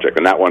cool project.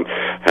 And that one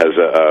has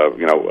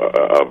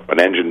an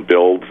engine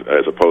build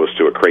as opposed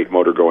to a crate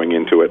motor going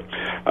into it.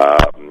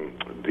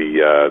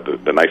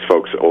 The nice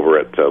folks over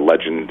at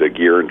Legend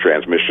Gear and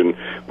Transmission,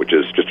 which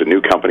is just a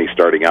new company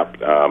starting up,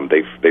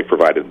 they've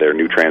provided their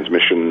new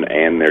transmission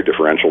and their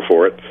differential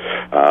for it.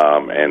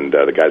 And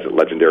the guys at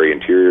Legendary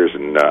Interiors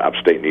in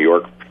upstate New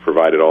York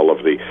provided all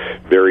of the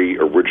very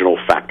original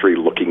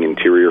factory-looking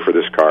interior for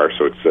this car.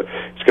 So it's going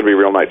to be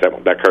real nice.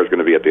 That car is going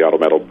to be at the Auto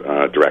Metal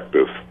Direct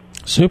booth.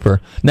 Super.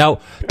 Now,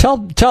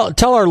 tell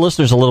our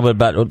listeners a little bit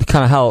about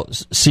kind of how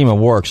SEMA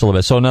works a little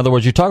bit. So, in other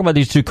words, you talk about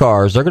these two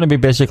cars. They're going to be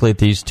basically at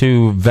these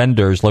two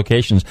vendors'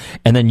 locations.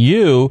 And then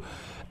you,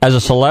 as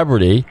a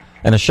celebrity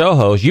and a show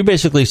host, you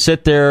basically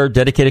sit there,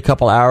 dedicate a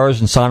couple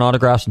hours, and sign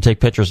autographs and take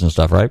pictures and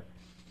stuff, right?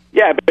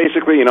 Yeah,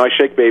 basically, I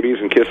shake babies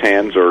and kiss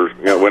hands, or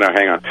when I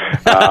hang on.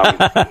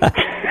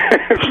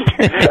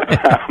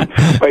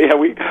 But yeah,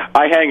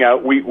 I hang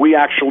out. We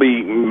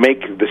actually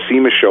make the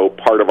SEMA show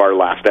part of our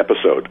last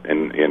episode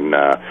in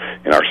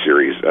our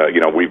series.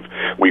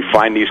 We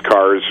find these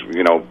cars,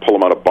 pull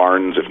them out of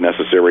barns if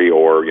necessary,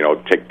 or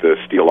take the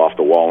steel off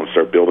the wall and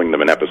start building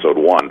them in episode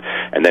 1,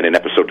 and then in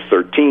episode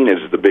 13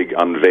 is the big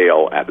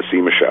unveil at the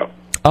SEMA show.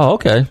 Oh,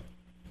 okay,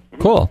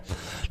 cool.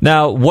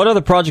 Now, what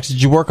other projects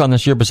did you work on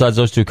this year besides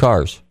those two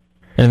cars?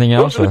 Anything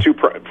else? Those are the two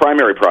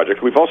primary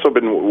projects. We've also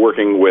been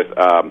working with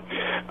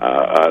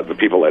the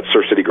people at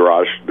Surf City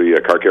Garage,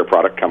 the car care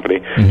product company.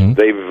 Mm-hmm.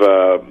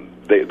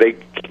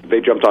 They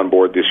jumped on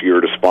board this year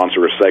to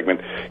sponsor a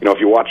segment. If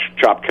you watch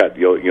Chop Cut,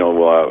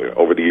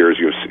 over the years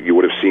you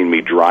would have seen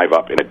me drive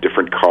up in a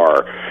different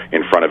car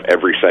in front of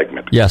every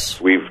segment.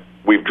 Yes,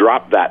 We've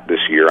dropped that this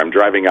year. I'm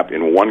driving up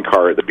in one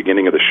car at the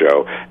beginning of the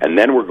show, and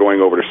then we're going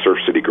over to Surf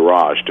City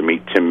Garage to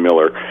meet Tim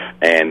Miller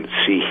and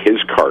see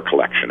his car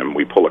collection. And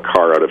we pull a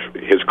car out of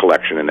his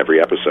collection in every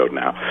episode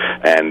now.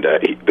 And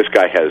this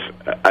guy has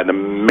an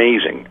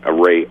amazing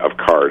array of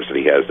cars that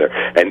he has there.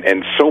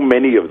 And so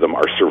many of them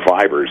are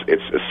survivors.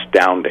 It's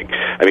astounding.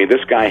 I mean,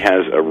 this guy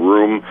has a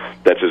room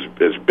that's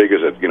as big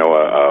as a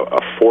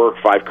 4 or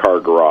 5 car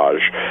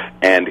garage,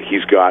 and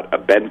he's got a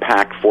bed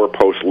pack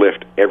 4-post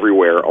lift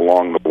everywhere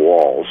along the walls.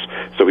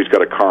 So he's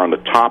got a car on the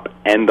top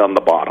and on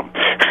the bottom,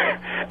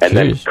 and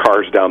then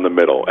cars down the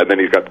middle, and then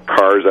he's got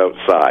cars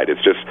outside.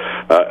 It's just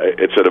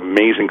it's an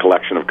amazing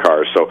collection of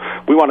cars. So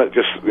we want to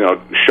just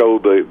show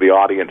the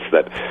audience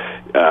that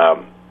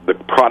the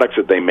products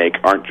that they make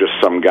aren't just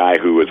some guy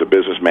who is a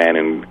businessman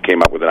and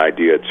came up with an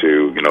idea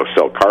to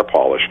sell car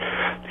polish.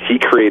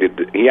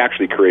 He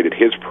actually created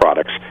his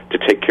products to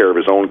take care of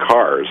his own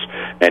cars,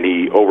 and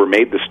he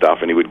overmade the stuff,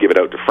 and he would give it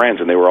out to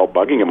friends, and they were all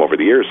bugging him over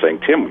the years, saying,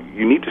 "Tim,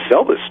 you need to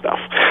sell this stuff.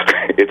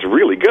 It's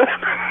really good."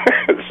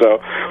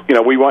 So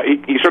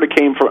he sort of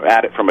came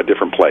at it from a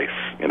different place.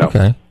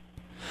 Okay.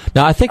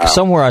 Now I think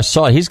somewhere I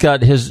saw he's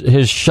got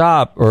his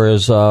shop or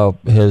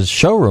his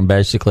showroom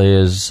basically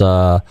is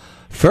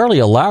fairly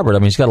elaborate. I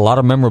mean, he's got a lot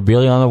of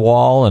memorabilia on the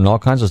wall and all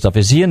kinds of stuff.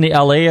 Is he in the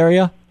L.A.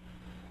 area?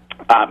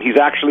 He's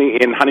actually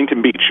in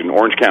Huntington Beach in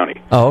Orange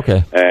County. Oh,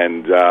 okay.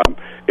 And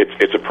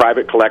it's a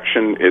private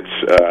collection. It's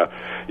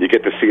you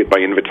get to see it by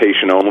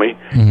invitation only.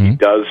 Mm-hmm. He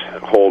does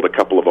hold a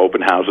couple of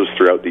open houses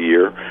throughout the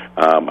year.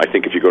 I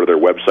think if you go to their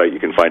website, you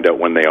can find out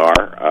when they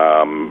are.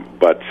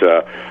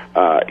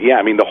 Yeah,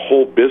 I mean, the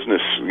whole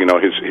business,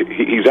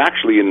 he's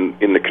actually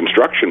in the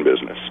construction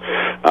business.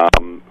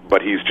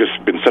 But he's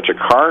just been such a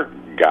car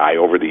guy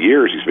over the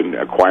years. He's been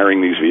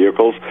acquiring these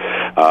vehicles.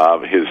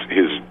 His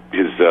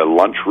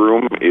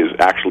lunchroom is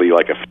actually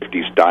like a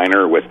 50s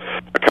diner with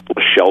a couple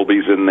of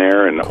Shelbys in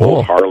there and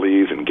old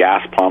Harleys and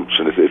gas pumps,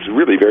 and it's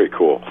really very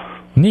cool.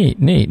 Neat.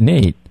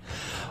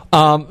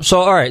 So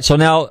all right. So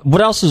now,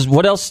 what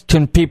else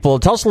can people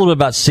tell us a little bit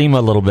about SEMA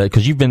a little bit?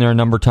 Because you've been there a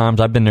number of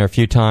times. I've been there a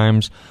few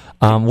times.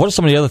 What are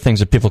some of the other things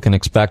that people can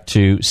expect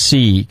to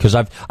see? Because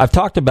I've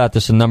talked about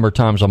this a number of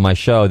times on my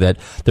show that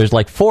there's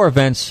like 4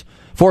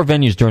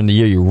 venues during the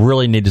year you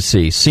really need to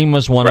see.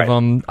 SEMA's one of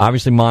them,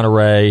 obviously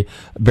Monterey,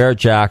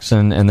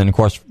 Barrett-Jackson, and then, of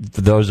course,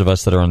 for those of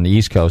us that are on the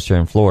East Coast here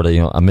in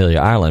Florida, Amelia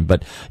Island.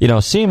 But,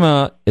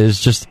 SEMA is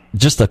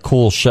just a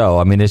cool show.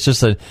 I mean,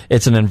 it's an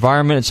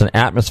environment, it's an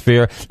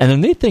atmosphere. And the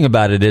neat thing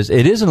about it is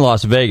in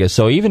Las Vegas.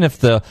 So even if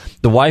the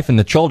wife and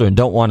the children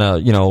don't want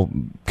to,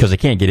 because they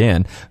can't get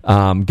in,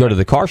 go to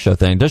the car show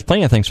thing, there's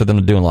plenty of things for them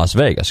to do in Las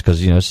Vegas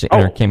because, it's the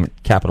entertainment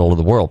capital of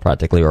the world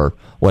practically, or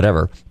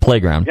whatever,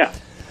 playground. Yeah.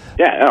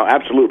 Yeah, no,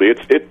 absolutely.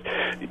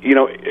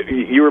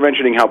 You were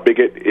mentioning how big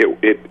it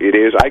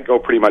is. I go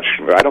pretty much.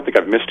 I don't think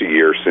I've missed a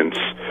year since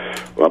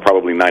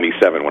probably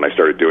 '97 when I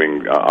started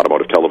doing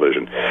automotive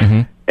television,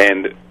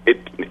 and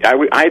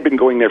I had been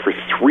going there for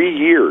 3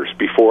 years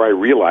before I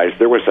realized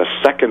there was a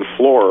second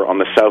floor on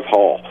the South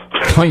Hall.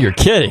 Oh, you're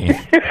kidding.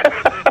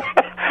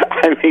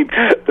 I mean,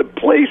 the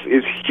place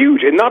is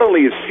huge. And not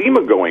only is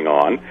SEMA going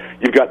on,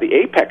 you've got the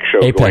Apex show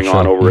going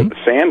on over at the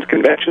Sands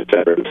Convention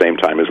Center at the same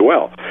time as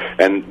well.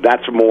 And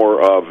that's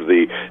more of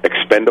the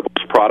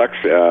expendables products,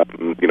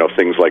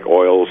 things like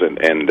oils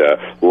and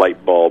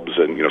light bulbs.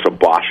 And, so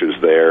Bosch is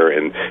there,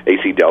 and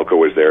AC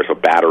Delco is there, so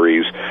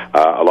batteries.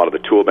 A lot of the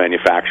tool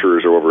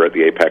manufacturers are over at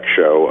the Apex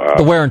show.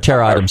 The wear and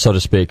tear items, so to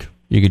speak.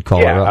 You could call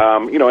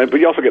it. But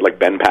you also get like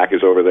Benpack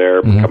is over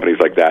there, companies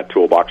like that,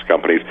 toolbox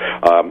companies,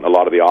 a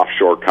lot of the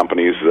offshore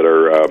companies that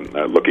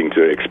are looking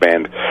to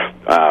expand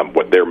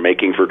what they're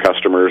making for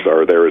customers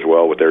are there as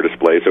well with their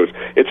displays. So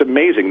it's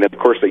amazing. Then, of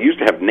course, they used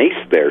to have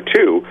NACE there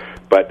too,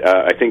 but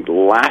I think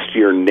last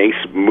year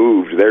NACE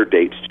moved their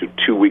dates to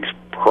 2 weeks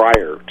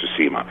prior to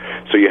SEMA.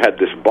 So you had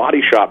this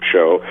body shop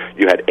show,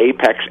 you had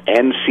Apex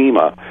and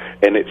SEMA,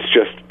 and it's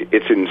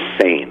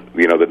insane.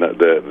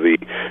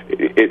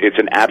 It's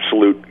an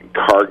absolute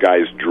car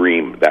guy's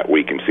dream that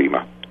week in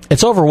SEMA.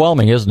 It's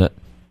overwhelming, isn't it?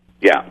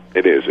 Yeah,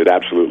 it is. It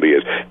absolutely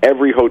is.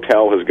 Every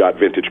hotel has got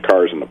vintage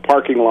cars in the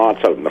parking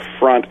lots, out in the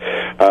front.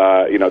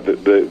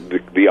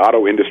 The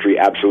auto industry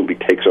absolutely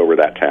takes over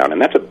that town, and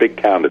that's a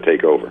big town to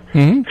take over.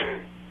 Mm-hmm.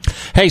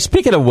 Hey,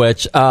 speaking of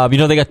which,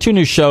 they got 2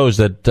 new shows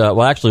that,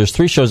 there's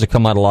 3 shows that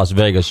come out of Las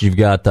Vegas. You've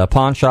got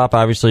Pawn Shop,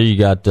 obviously. You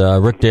got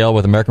Rick Dale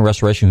with American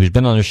Restoration, who's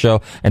been on the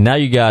show. And now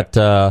you got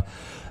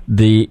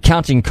the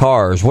Counting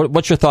Cars.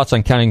 What's your thoughts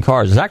on Counting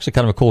Cars? It's actually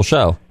kind of a cool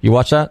show. You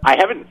watch that? I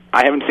haven't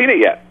seen it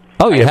yet.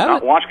 Oh, you haven't? I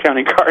have not watched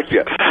Counting Cars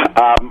yet.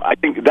 I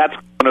think that's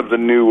one of the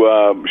new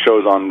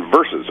shows on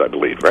Versus, I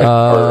believe,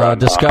 right?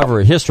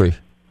 Discovery, History.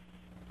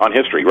 On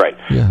History, right.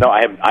 Yeah. No,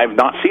 I have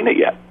not seen it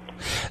yet.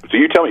 So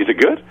you tell me, is it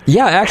good?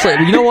 Yeah,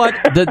 actually, you know what?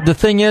 The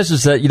thing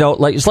is that,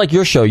 it's like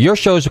your show. Your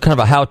show is kind of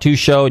a how-to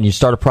show, and you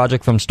start a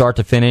project from start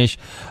to finish,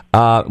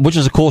 which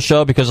is a cool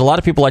show because a lot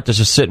of people like to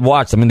just sit and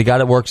watch. I mean, the guy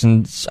that works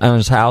in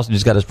his house and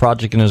he's got his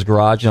project in his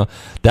garage, he's going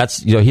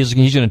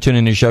to tune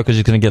in your show because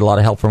he's going to get a lot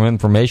of help from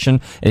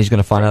information, and he's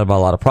going to find out about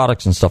a lot of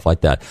products and stuff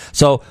like that.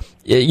 So,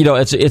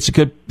 it's a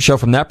good show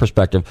from that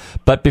perspective.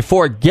 But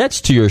before it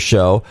gets to your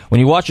show, when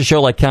you watch a show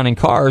like Counting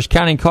Cars,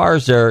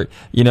 there,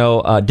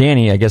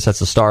 Danny, I guess that's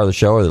the star of the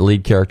show or the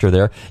lead character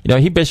there.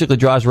 He basically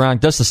drives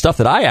around, does the stuff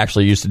that I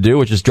actually used to do,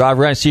 which is drive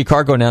around and see a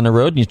car going down the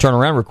road, and you turn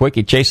around real quick,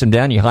 you chase him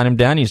down, you hunt him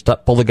down, you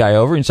pull the guy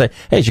over, and you say,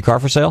 "Hey, is your car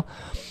for sale?"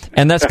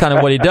 And that's kind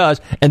of what he does.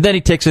 And then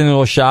he takes it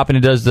into a shop and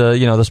he does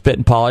the spit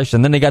and polish.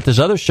 And then they got this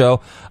other show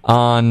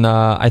on,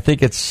 I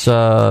think it's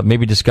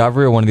maybe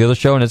Discovery or one of the other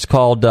show, and it's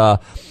called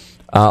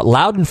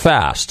Loud and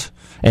Fast.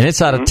 And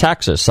it's out of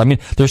Texas. I mean,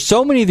 there's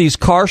so many of these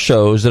car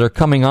shows that are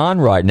coming on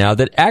right now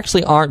that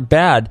actually aren't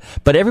bad,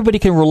 but everybody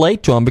can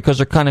relate to them because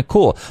they're kind of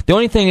cool. The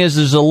only thing is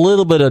there's a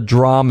little bit of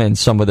drama in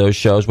some of those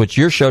shows, which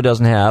your show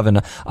doesn't have,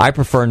 and I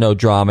prefer no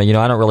drama. I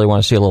don't really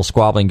want to see a little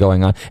squabbling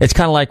going on. It's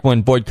kind of like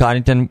when Boyd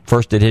Coddington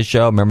first did his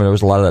show. Remember, there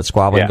was a lot of that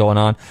squabbling going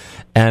on.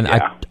 And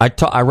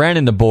I ran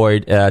into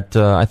Boyd at,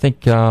 I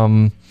think,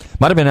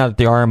 might have been out at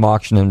the RM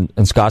auction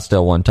in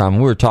Scottsdale one time.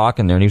 We were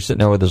talking there, and he was sitting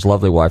there with his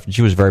lovely wife, and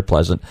she was very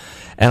pleasant.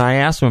 And I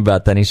asked him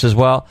about that, and he says,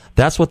 well,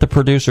 that's what the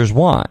producers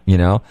want,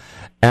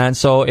 And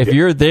so if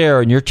you're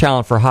there and you're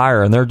talent for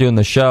hire and they're doing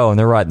the show and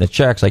they're writing the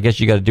checks, I guess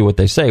you got to do what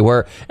they say.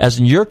 Whereas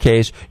in your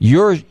case,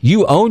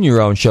 you own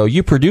your own show,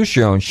 you produce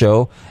your own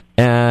show,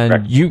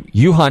 and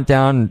you hunt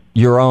down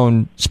your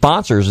own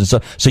sponsors. And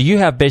so you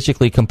have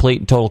basically complete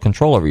and total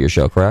control over your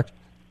show, correct?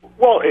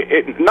 Well,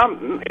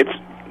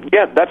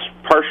 that's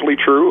partially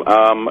true.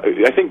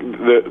 I think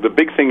the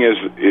big thing is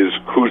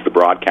who's the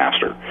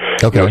broadcaster.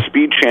 Okay.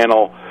 Speed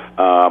Channel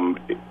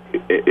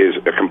is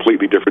a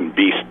completely different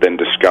beast than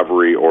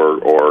Discovery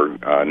or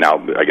now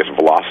I guess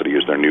Velocity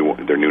is their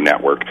new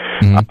network,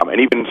 and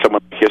even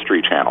someone like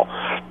History Channel.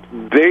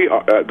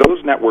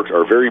 Those networks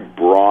are a very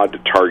broad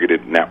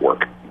targeted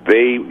network.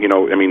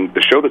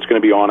 The show that's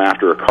going to be on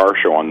after a car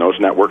show on those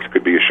networks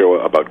could be a show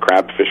about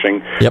crab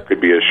fishing. Yep.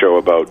 Could be a show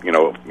about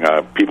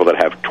people that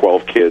have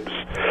 12 kids.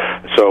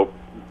 So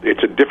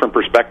it's a different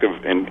perspective.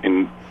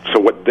 So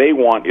what they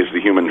want is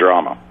the human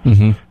drama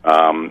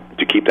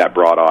to keep that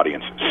broad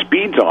audience.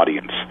 Speed's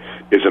audience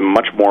is a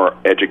much more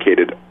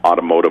educated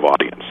automotive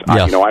audience.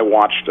 Yes. I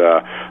watched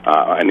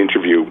an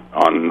interview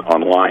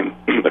online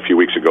a few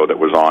weeks ago that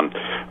was on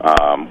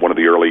one of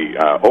the early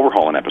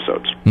Overhauling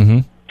episodes,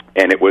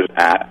 and it was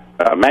at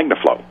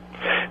Magnaflow,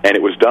 and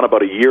it was done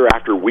about a year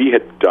after we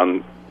had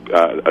done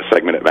a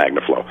segment at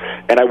Magnaflow.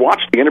 And I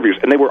watched the interviews,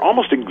 and they were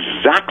almost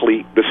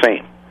exactly the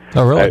same.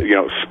 Oh, really?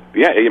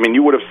 Yeah. I mean,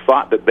 you would have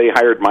thought that they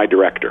hired my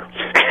director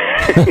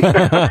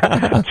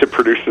to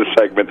produce the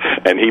segment,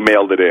 and he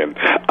mailed it in.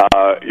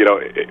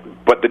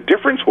 But the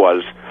difference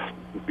was,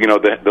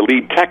 the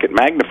lead tech at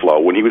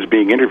Magnaflow, when he was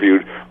being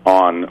interviewed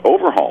on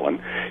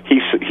Overhauling,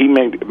 he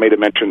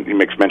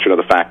makes mention of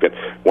the fact that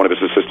one of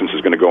his assistants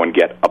is going to go and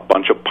get a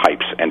bunch of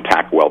pipes and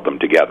tack weld them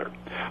together.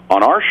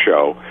 On our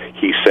show,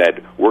 he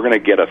said, we're going to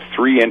get a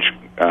 3-inch,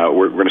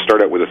 we're going to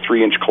start out with a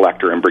 3-inch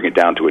collector and bring it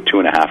down to a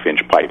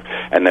 2.5-inch pipe,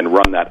 and then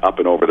run that up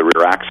and over the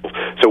rear axle.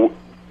 So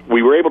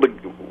we were able to,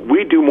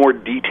 we do more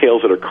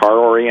details that are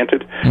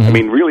car-oriented. I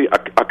mean, really,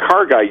 a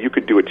car guy, you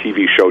could do a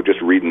TV show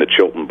just reading the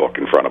Chilton book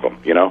in front of him,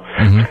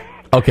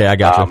 Okay, I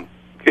got you.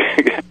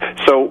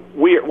 So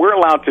we're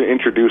allowed to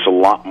introduce a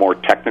lot more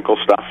technical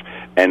stuff,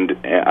 and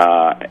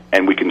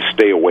we can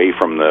stay away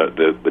from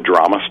the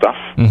drama stuff.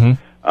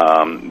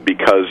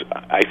 Because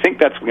I think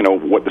that's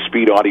what the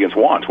Speed audience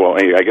wants. Well,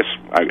 I guess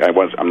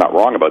I'm not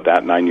wrong about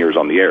that. 9 years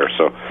on the air,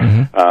 so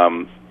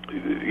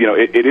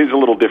it is a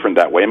little different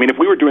that way. I mean, if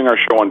we were doing our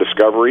show on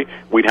Discovery,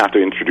 we'd have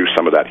to introduce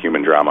some of that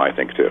human drama, I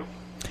think, too.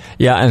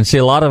 Yeah, and see,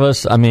 a lot of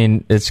us, I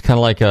mean, it's kind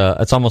of like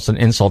it's almost an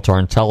insult to our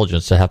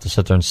intelligence to have to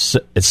sit there and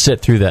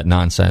sit through that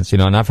nonsense,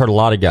 And I've heard a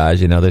lot of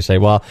guys, they say,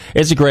 well,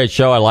 it's a great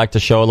show. I like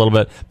the show a little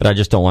bit, but I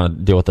just don't want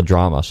to deal with the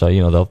drama. So,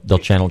 they'll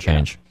channel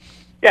change.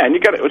 Yeah, and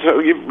you got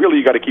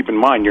to keep in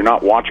mind you're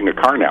not watching a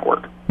car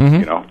network.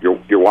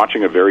 You're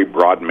watching a very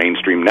broad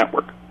mainstream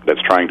network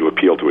that's trying to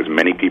appeal to as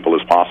many people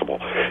as possible,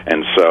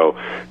 and so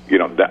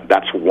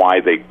that's why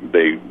they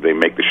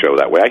make the show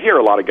that way. I hear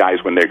a lot of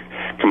guys when they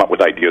come up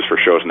with ideas for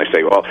shows, and they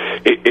say, "Well,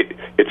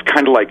 it's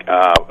kind of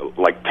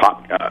like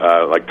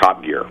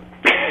Top Gear."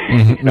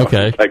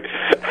 Okay. Like,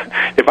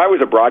 if I was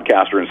a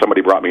broadcaster and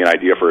somebody brought me an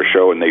idea for a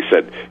show and they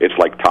said it's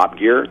like Top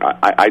Gear,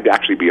 I'd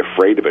actually be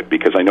afraid of it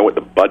because I know what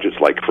the budget's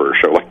like for a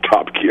show like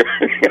Top Gear.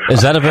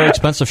 Is that a very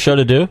expensive show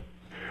to do?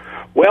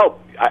 Well,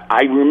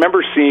 I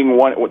remember seeing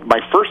my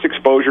first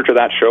exposure to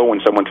that show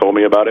when someone told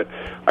me about it.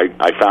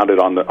 I found it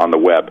on the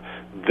web.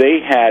 They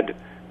had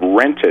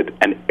rented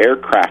an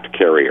aircraft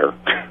carrier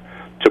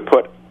to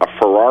put a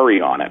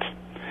Ferrari on it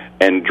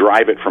and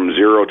drive it from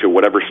 0 to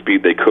whatever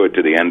speed they could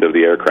to the end of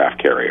the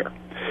aircraft carrier.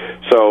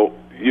 So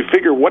you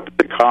figure, what does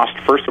it cost,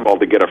 first of all,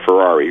 to get a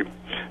Ferrari?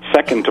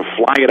 Second, to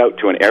fly it out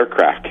to an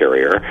aircraft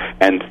carrier,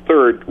 and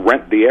third,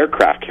 rent the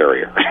aircraft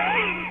carrier.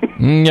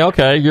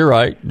 Okay, you're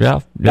right. Yeah, I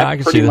can see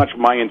that. Pretty much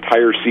my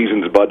entire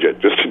season's budget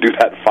just to do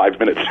that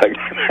 5-minute segment.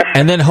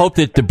 And then hope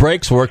that the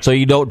brakes work so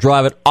you don't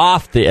drive it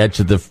off the edge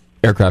of the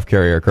aircraft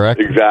carrier, correct?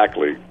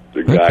 Exactly.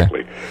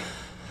 Okay.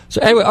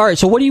 So anyway, all right.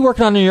 So what are you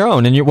working on your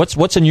own? And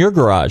what's in your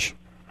garage?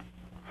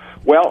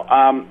 Well,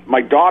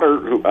 my daughter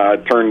who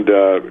turned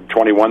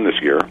 21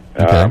 this year,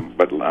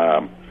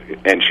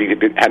 and she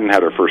hadn't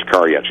had her first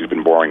car yet. She's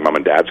been borrowing Mom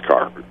and Dad's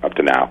car up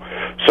to now.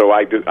 So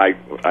I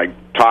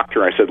talked to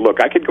her. I said, "Look,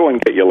 I could go and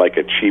get you like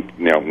a cheap,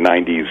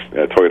 90s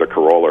Toyota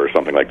Corolla or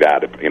something like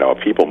that, a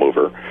people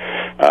mover,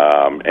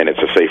 and it's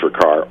a safer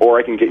car, or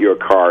I can get you a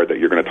car that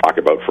you're going to talk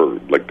about for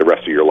like the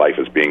rest of your life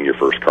as being your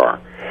first car."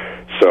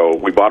 So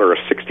we bought her a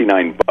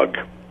 '69 Bug.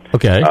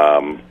 Okay.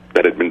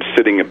 That had been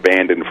sitting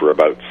abandoned for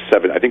about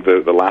 7. I think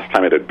the last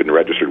time it had been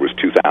registered was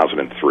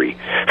 2003.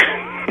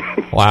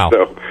 Wow.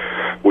 So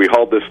we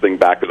hauled this thing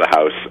back to the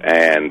house,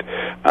 and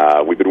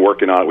we've been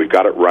working on it. We've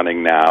got it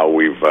running now.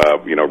 We've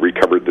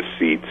recovered the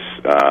seats.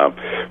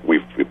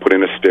 We've put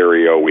in a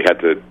stereo. We had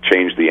to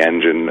change the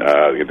engine.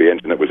 The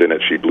engine that was in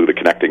it, she blew the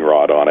connecting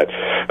rod on it.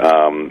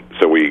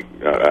 So we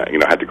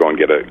had to go and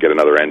get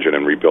another engine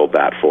and rebuild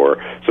that for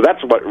her. So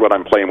that's what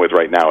I'm playing with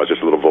right now is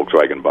just a little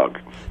Volkswagen Bug.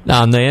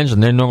 Now, on the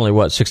engine, they're normally,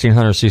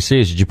 1,600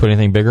 cc's. Did you put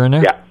anything bigger in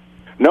there? Yeah.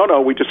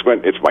 No, we just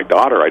went, it's my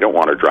daughter. I don't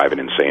want her driving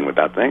insane with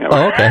that thing.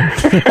 Oh, okay.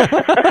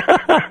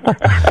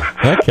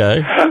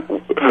 Okay.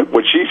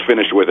 When she's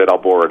finished with it, I'll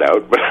bore it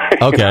out. But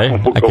okay.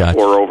 We'll go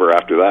pour over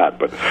after that.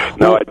 But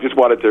no, I just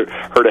wanted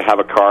her to have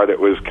a car that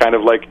was kind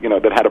of like,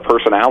 that had a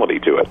personality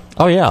to it.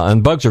 Oh, yeah,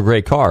 and Bugs are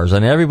great cars,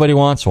 and everybody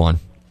wants one.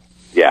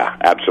 Yeah,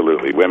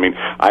 absolutely. I mean,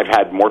 I've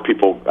had more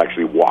people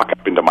actually walk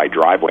up into my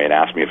driveway and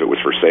ask me if it was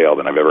for sale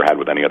than I've ever had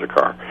with any other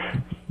car.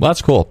 Well,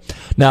 that's cool.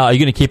 Now, are you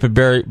going to keep it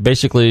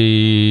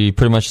basically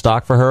pretty much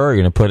stock for her? Are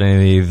you going to put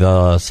any of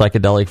the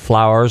psychedelic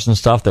flowers and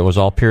stuff that was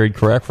all period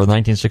correct for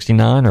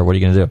 1969, or what are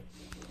you going to do?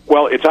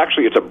 Well, it's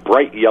a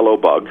bright yellow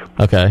Bug.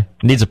 Okay.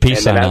 It needs a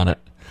peace sign on it.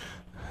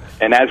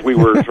 And as we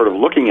were sort of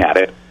looking at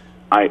it,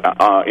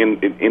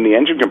 in the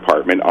engine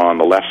compartment on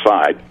the left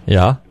side,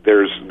 Yeah.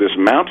 there's this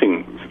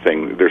mounting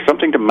thing. There's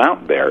something to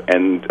mount there,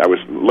 and I was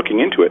looking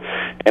into it,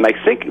 and I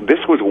think this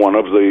was one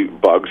of the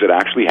bugs that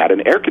actually had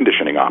an air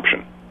conditioning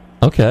option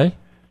Okay.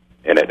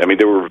 in it. I mean,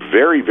 there were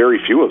very, very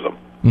few of them.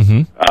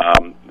 Mm-hmm.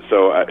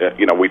 So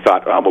we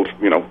thought,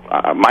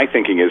 my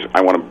thinking is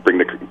I want to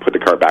put the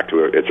car back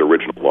to its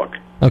original look.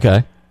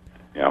 Okay.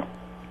 Yeah.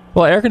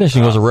 Well, air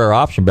conditioning was a rare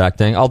option back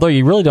then, although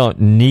you really don't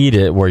need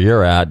it where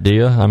you're at, do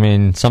you? I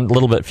mean,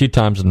 a few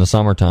times in the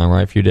summertime,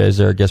 right? A few days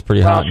there, it gets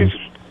pretty hot.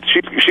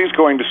 She's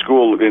going to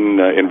school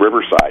in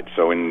Riverside,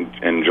 so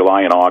in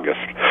July and August.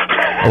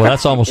 Well,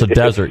 that's almost a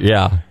desert,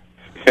 yeah.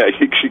 Yeah,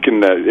 she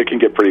can. It can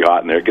get pretty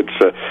hot in there. It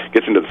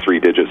gets into the 3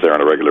 digits there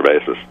on a regular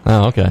basis.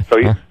 Oh, okay. So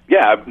yeah.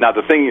 Now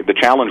the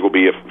challenge will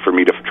be for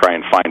me to try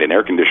and find an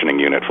air conditioning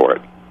unit for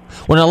it.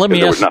 Well, now let me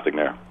ask. There was nothing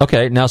there.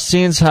 Okay, now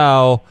seeing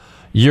how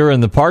you're in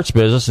the parts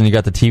business and you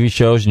got the TV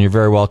shows and you're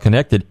very well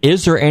connected,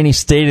 is there any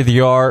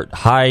state-of-the-art,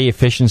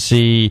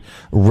 high-efficiency,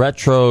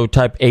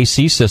 retro-type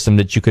AC system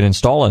that you could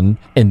install in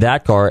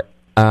that car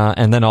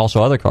and then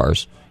also other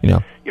cars?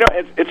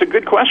 It's a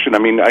good question. I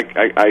mean,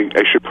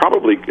 I should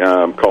probably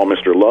call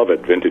Mr. Love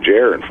at Vintage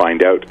Air and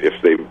find out if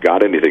they've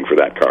got anything for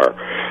that car.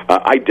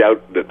 I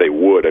doubt that they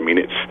would. I mean,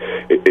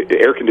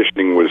 air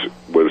conditioning was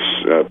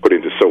put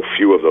into so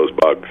few of those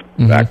bugs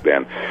back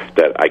then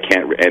that I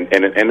can't.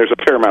 And there's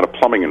a fair amount of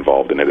plumbing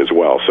involved in it as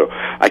well. So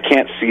I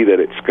can't see that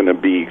it's going to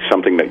be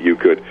something that you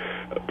could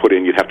put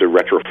in. You'd have to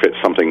retrofit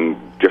something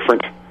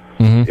different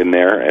in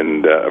there.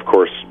 And of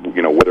course,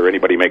 whether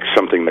anybody makes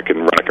something that can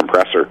run a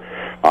compressor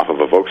off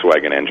of a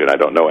Volkswagen engine, I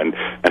don't know. And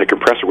a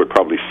compressor would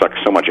probably suck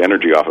so much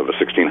energy off of a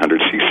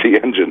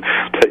 1600cc engine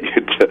that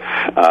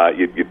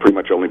you'd pretty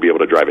much only be able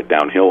to drive it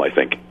downhill, I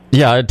think.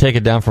 Yeah, I'd take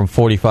it down from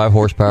 45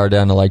 horsepower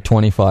down to like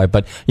 25.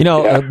 But,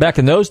 back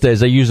in those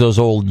days, they used those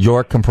old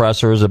York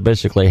compressors that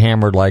basically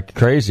hammered like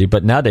crazy.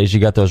 But nowadays, you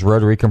got those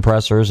rotary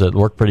compressors that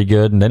work pretty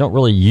good, and they don't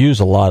really use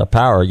a lot of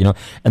power, And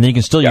then you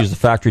can still use the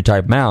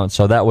factory-type mount,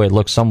 so that way it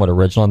looks somewhat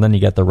original. And then you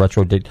got the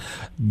retro ducts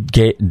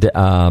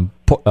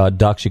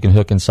you can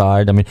hook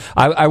inside. I mean,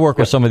 I work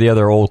with some of the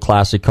other old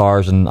classic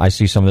cars, and I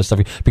see some of this stuff.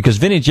 Because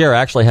Vintage Air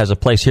actually has a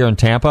place here in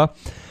Tampa,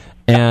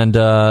 and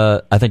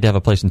I think they have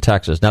a place in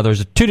Texas. Now,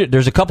 there's a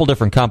couple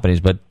different companies,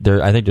 but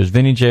I think there's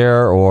Vintage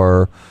Air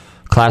or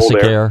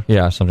Classic Air.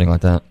 Yeah, something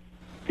like that.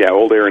 Yeah,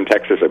 Old Air in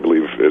Texas, I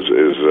believe,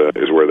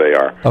 is where they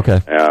are.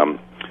 Okay.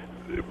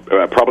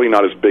 Probably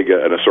not as big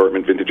an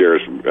assortment. Vintage Air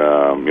is,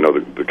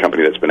 the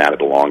company that's been at it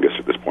the longest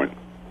at this point.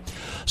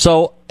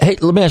 So, hey,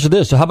 let me ask you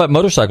this. So how about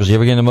motorcycles? You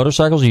ever get into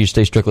motorcycles, or you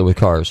stay strictly with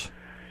cars?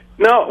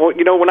 No,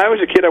 when I was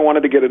a kid, I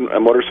wanted to get a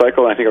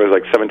motorcycle. I think I was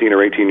like 17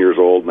 or 18 years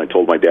old, and I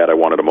told my dad I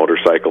wanted a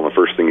motorcycle, and the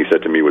first thing he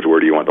said to me was, "Where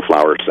do you want the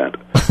flowers sent?"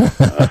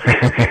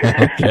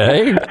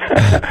 Okay.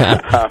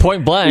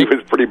 Point blank. He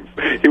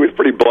was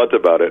pretty blunt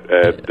about it,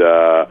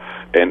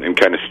 and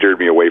kind of steered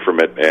me away from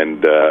it.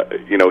 And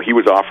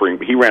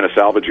he ran a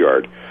salvage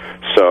yard,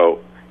 so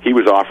he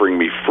was offering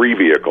me free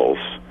vehicles.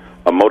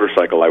 A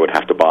motorcycle I would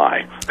have to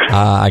buy.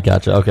 I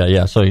gotcha. Okay,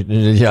 yeah. So,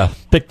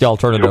 pick the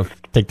alternative.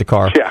 Take the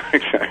car. Yeah,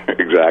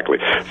 exactly.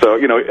 So,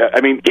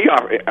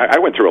 I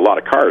went through a lot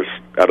of cars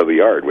out of the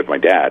yard with my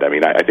dad. I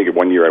mean, I think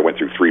 1 year I went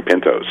through 3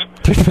 Pintos.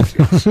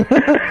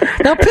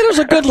 Now, Pinto's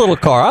a good little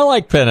car. I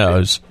like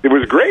Pintos. It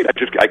was great. I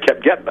kept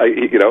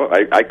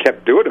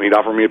doing it. He'd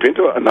offer me a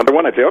Pinto, another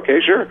one. I'd say, okay,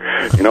 sure.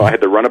 I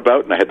had the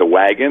runabout and I had the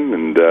wagon,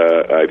 and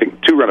I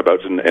think 2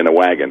 runabouts and a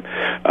wagon,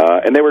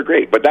 and they were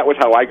great. But that was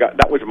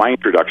that was my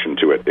introduction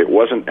to it. It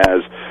wasn't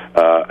as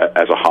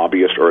a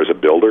hobbyist or as a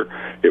builder.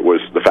 It was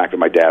the fact that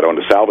my dad owned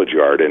a salvage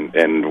yard,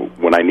 and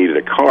when I needed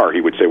a car, he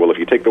would say, well, if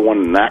you take the one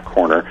in that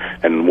corner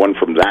and one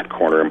from that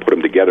corner and put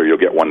them together, you'll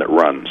get one that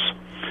runs.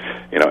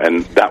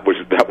 And that was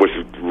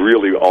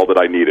really all that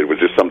I needed, was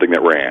just something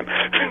that ran.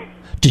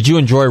 Did you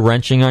enjoy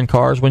wrenching on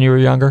cars when you were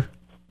younger?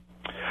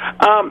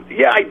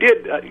 Yeah, I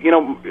did.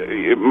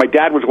 My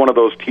dad was one of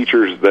those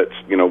teachers that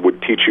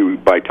would teach you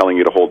by telling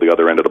you to hold the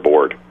other end of the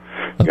board.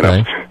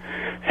 Okay.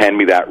 Hand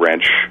me that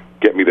wrench,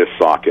 get me this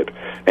socket,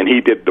 and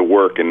he did the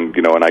work. And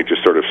and I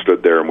just sort of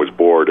stood there and was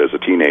bored as a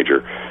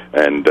teenager,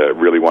 and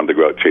really wanted to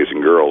go out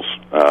chasing girls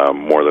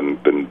more than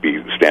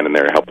be standing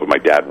there and help my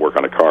dad work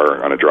on a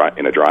car in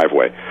a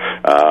driveway.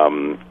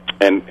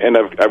 And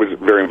I was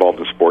very involved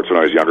in sports when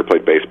I was younger.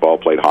 Played baseball,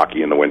 played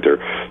hockey in the winter.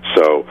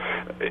 So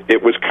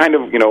it was kind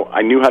of,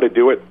 I knew how to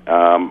do it.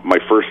 My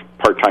first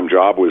part-time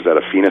job was at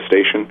a FINA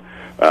station,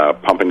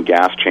 pumping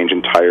gas,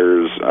 changing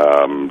tires,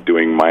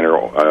 doing minor,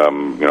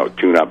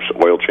 tune-ups,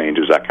 oil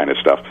changes, that kind of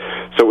stuff.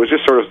 So it was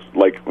just sort of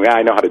like, yeah,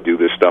 I know how to do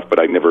this stuff,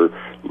 but I never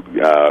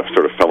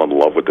sort of fell in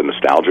love with the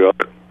nostalgia of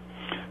it.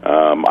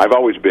 I've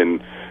always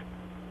been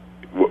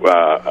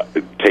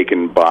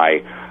taken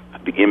by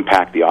the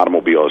impact the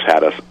automobile has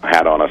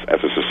had on us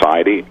as a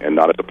society, and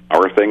not as a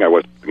power thing. I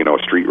wasn't, a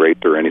street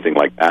racer or anything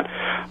like that.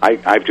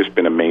 I've just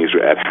been amazed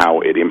at how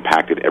it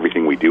impacted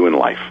everything we do in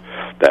life.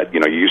 That, you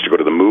used to go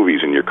to the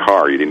movies in your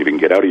car. You didn't even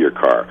get out of your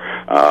car.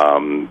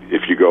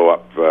 If you go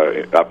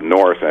up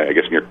north, I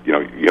guess you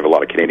have a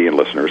lot of Canadian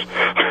listeners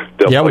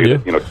they'll Yeah, tell we you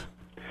do. that,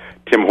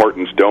 Tim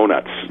Hortons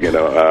Donuts, you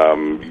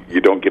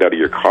don't get out of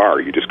your car.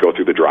 You just go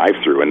through the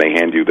drive-through, and they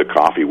hand you the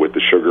coffee with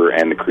the sugar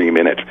and the cream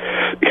in it.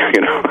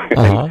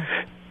 Uh-huh.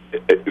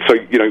 So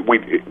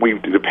we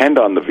depend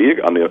on the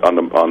vehicle, on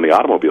the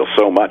automobile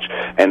so much,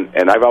 and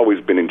I've always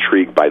been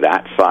intrigued by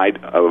that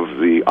side of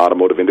the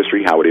automotive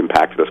industry, how it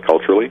impacted us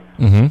culturally.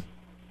 Mm-hmm.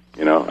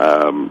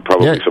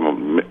 Probably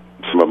some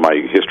of my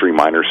history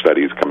minor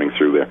studies coming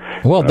through there.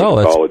 Well,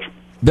 no, college.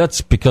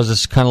 That's because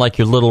it's kind of like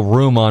your little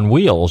room on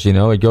wheels.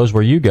 It goes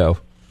where you go.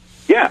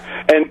 Yeah,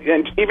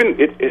 and even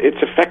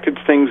it's affected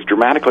things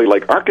dramatically,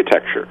 like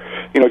architecture.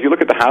 If you look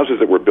at the houses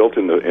that were built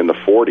in the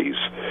 40s,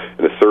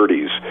 in the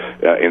 30s,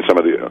 in some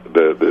of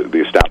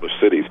the established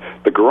cities,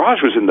 the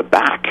garage was in the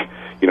back.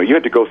 You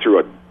had to go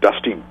through a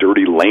dusty,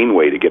 dirty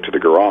laneway to get to the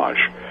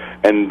garage,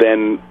 and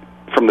then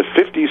from the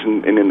 50s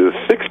and into the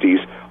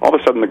 60s, all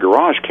of a sudden the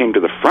garage came to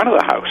the front of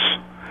the house.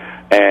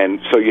 And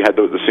so you had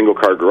the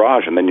single-car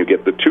garage, and then you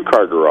get the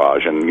two-car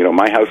garage. And,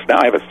 my house now,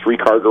 I have a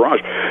three-car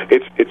garage.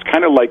 It's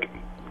kind of like,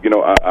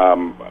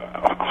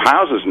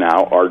 houses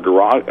now are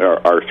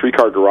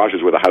three-car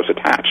garages with a house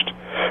attached.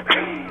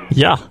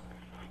 Yeah.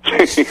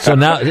 So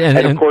now,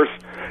 and of course,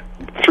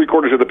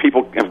 three-quarters of the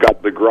people have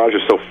got the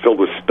garages so filled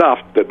with stuff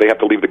that they have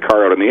to leave the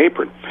car out on the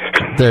apron.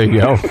 There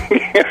you go.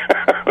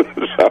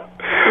 So,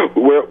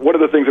 one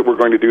of the things that we're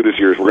going to do this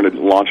year is we're going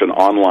to launch an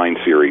online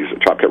series, a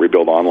Chop Cut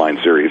Rebuild online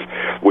series,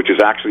 which is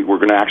we're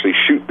going to actually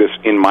shoot this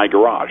in my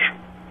garage.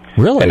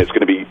 Really? And it's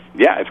going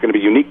to be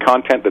unique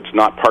content that's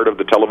not part of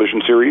the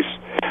television series.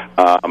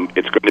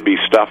 It's going to be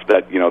stuff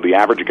that the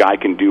average guy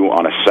can do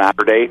on a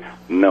Saturday.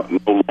 No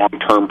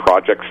long-term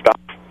project stuff.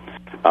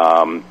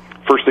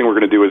 First thing we're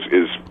going to do is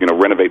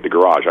renovate the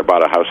garage. I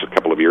bought a house a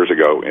couple of years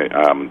ago,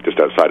 just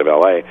outside of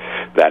LA.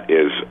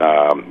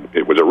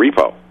 It was a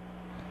repo,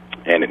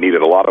 and it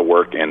needed a lot of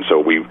work, and so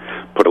we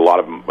put a lot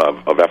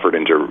of effort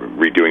into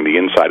redoing the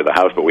inside of the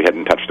house, but we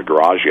hadn't touched the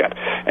garage yet.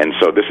 And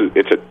so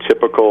it's a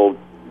typical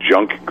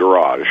junk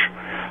garage,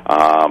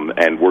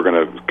 and we're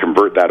going to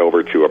convert that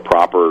over to a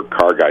proper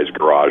car guy's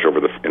garage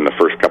in the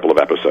first couple of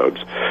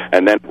episodes,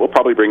 and then we'll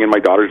probably bring in my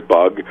daughter's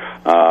Bug.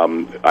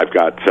 I'm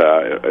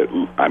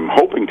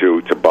hoping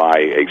to buy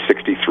a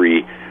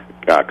 '63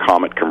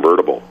 Comet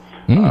convertible.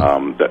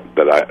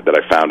 That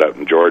I found out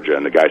in Georgia,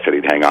 and the guy said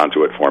he'd hang on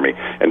to it for me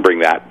and bring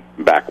that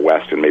back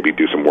west and maybe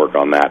do some work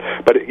on that.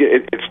 But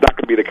it's not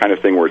going to be the kind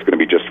of thing where it's going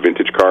to be just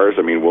vintage cars.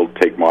 I mean, we'll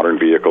take modern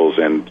vehicles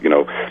and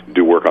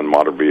do work on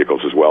modern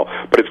vehicles as well.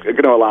 But it's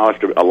going to allow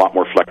us a lot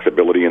more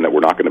flexibility in that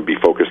we're not going to be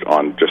focused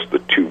on just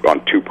two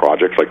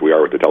projects like we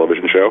are with the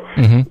television show.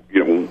 Mm-hmm.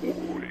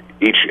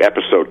 Each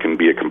episode can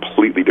be a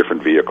completely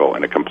different vehicle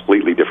and a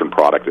completely different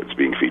product that's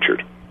being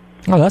featured.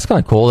 Oh, that's kind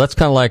of cool. That's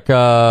kind of like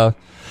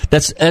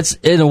that's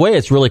in a way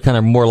it's really kind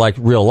of more like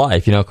real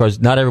life,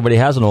 because not everybody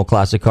has an old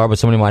classic car, but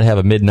somebody might have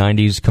a mid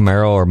 '90s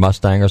Camaro or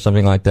Mustang or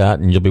something like that,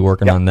 and you'll be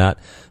working on that.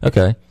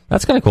 Okay,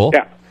 that's kind of cool.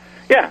 Yeah.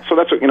 So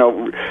that's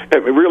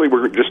really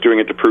we're just doing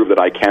it to prove that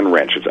I can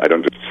wrench. I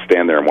don't just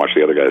stand there and watch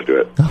the other guys do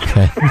it.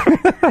 Okay.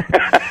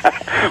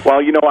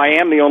 Well, I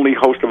am the only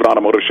host of an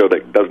automotive show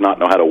that does not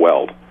know how to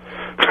weld.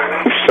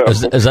 So,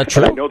 is that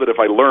true? I know that if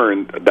I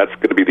learn, that's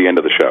going to be the end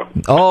of the show.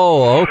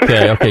 Oh,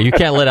 okay. You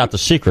can't let out the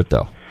secret,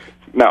 though.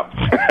 No.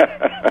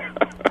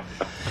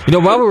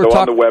 While we were talking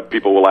on the web,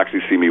 people will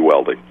actually see me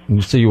welding.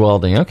 You see you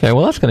welding. Okay,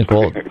 well, that's kind of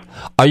cool.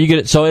 Are you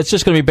gonna? So it's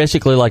just going to be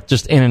basically like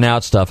just in and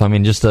out stuff. I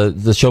mean, just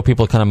to show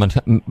people kind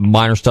of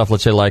minor stuff.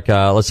 Let's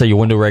say your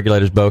window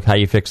regulator's broke, how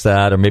you fix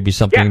that, or maybe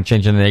something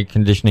changing an air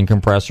conditioning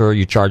compressor,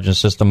 you charging the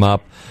system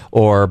up,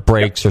 or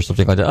brakes or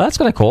something like that. Oh, that's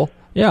kind of cool.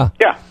 Yeah.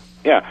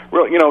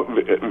 Well,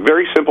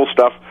 very simple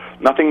stuff.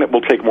 Nothing that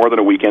will take more than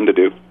a weekend to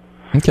do.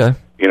 Okay.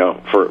 That's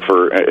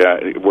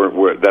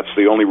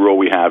the only rule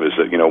we have is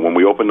that when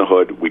we open the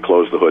hood, we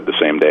close the hood the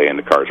same day, and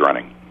the car's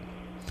running.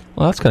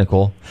 Well, that's kind of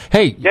cool.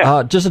 Hey,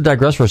 just to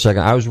digress for a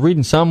second, I was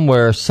reading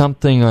somewhere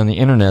something on the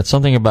internet,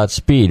 something about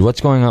Speed. What's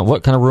going on?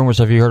 What kind of rumors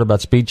have you heard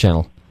about Speed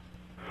Channel?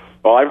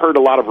 Well, I've heard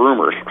a lot of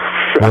rumors.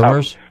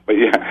 Rumors? But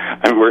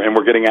and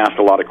we're getting asked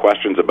a lot of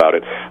questions about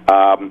it.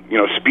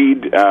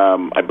 Speed.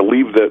 I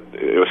believe that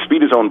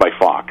Speed is owned by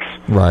Fox,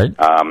 right?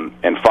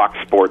 And Fox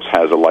Sports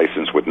has a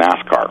license with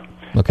NASCAR.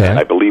 Okay. And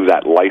I believe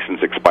that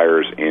license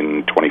expires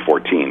in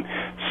 2014.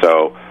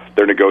 So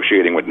they're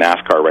negotiating with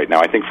NASCAR right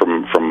now. I think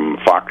from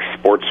Fox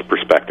Sports'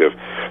 perspective,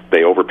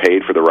 they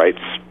overpaid for the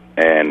rights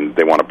and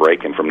they want a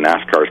break. And from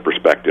NASCAR's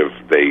perspective,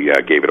 they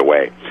gave it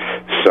away.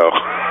 So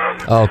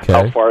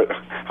okay.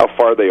 How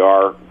far they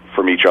are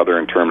from each other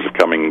in terms of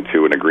coming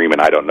to an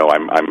agreement, I don't know.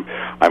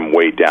 I'm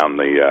way down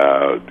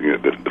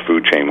the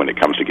food chain when it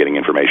comes to getting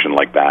information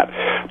like that.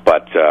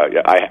 But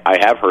I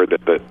have heard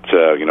that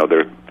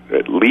they're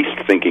at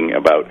least thinking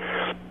about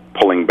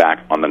pulling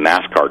back on the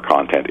NASCAR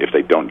content if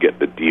they don't get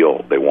the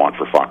deal they want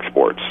for Fox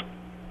Sports.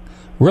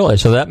 Really?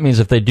 So that means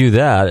if they do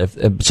that,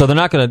 so they're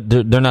not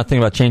thinking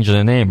about changing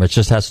the name. It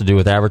just has to do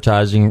with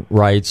advertising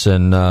rights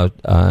and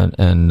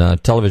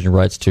television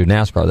rights to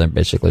NASCAR. Then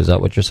basically, is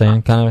that what you're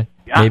saying? Kind of.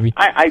 maybe.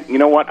 You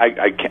know what?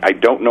 I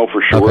don't know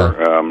for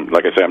sure. Okay.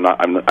 Like I say,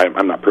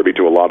 I'm not privy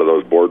to a lot of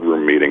those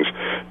boardroom meetings.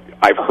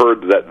 I've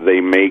heard that they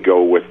may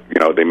go with,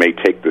 they may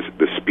take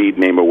the Speed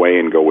name away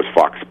and go with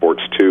Fox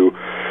Sports 2.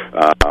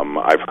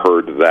 I've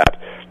heard that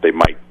they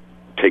might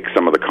take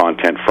some of the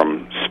content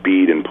from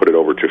Speed and put it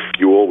over to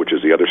Fuel, which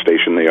is the other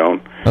station they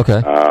own.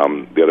 Okay.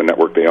 The other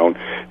network they own.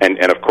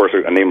 And of course,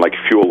 a name like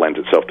Fuel lends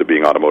itself to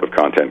being automotive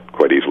content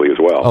quite easily as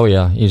well. Oh,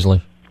 yeah,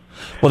 easily.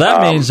 Well,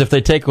 that means if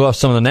they take off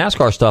some of the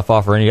NASCAR stuff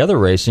off or any other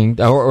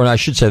racing, or I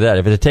should say that,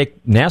 if they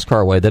take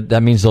NASCAR away,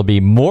 that means there'll be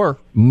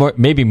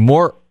maybe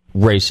more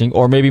racing,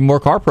 or maybe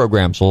more car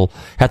programs will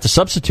have to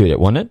substitute it,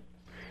 wouldn't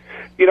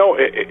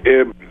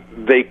it?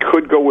 They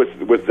could go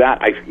with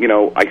that.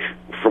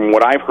 From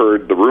what I've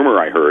heard, the rumor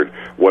I heard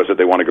was that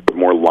they want to go with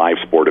more live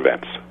sport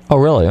events. Oh,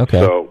 really? Okay.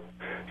 So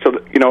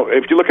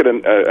if you look at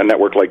a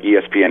network like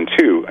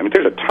ESPN2, I mean,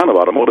 there's a ton of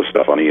automotive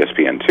stuff on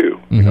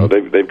ESPN2.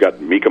 Mm-hmm. They've got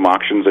Mecum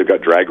auctions, they've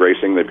got drag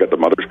racing, they've got the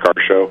Mother's Car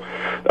Show.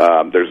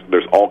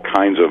 There's all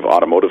kinds of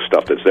automotive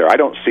stuff that's there. I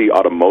don't see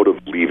automotive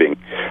leaving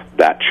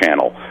that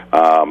channel.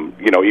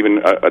 Even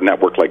a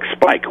network like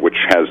Spike, which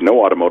has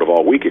no automotive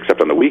all week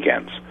except on the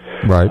weekends.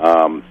 Right.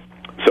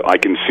 So I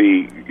can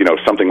see,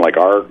 something like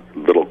our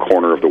little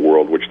corner of the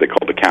world, which they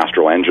call the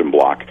Castrol Engine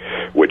Block,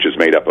 which is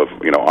made up of,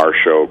 our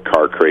show,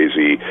 Car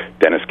Crazy,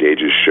 Dennis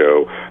Gage's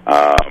show,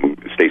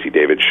 Stacey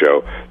David's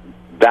show.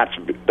 That's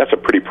a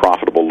pretty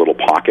profitable little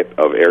pocket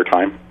of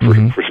airtime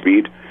for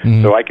Speed.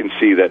 Mm-hmm. So I can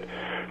see that,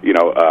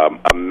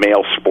 a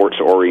male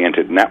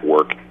sports-oriented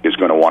network is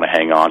going to want to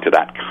hang on to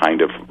that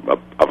kind of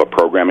a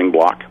programming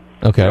block.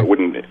 Okay. It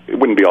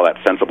wouldn't be all that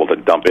sensible to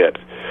dump it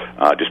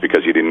just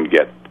because you didn't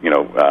get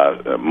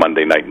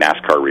Monday night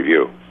NASCAR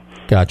review.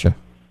 Gotcha.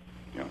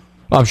 Yeah.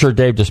 Well, I'm sure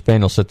Dave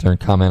Despain will sit there and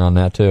comment on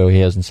that too. He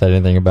hasn't said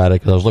anything about it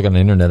because I was looking on the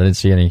internet. I didn't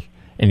see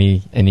any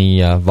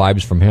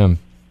vibes from him.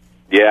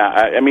 Yeah,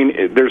 I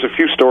mean, there's a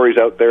few stories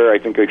out there. I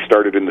think they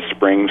started in the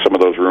spring, some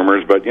of those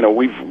rumors, but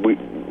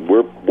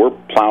we're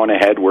plowing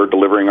ahead. We're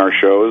delivering our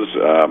shows.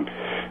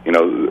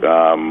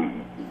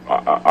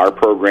 Our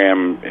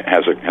program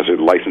has a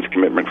license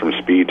commitment from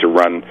Speed to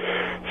run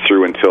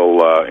through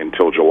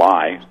until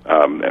July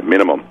at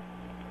minimum.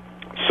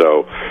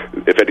 So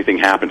if anything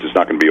happens, it's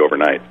not going to be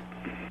overnight.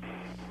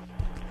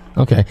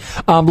 Okay.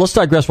 Let's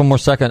digress one more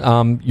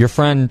second. Your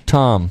friend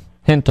Tom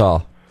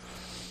Hintaw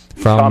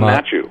from Tom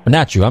Natchew.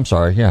 Natchew, I'm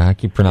sorry. Yeah, I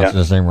keep pronouncing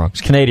his name wrong.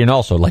 He's Canadian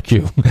also, like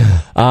you.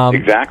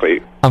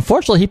 Exactly.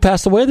 Unfortunately, he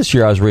passed away this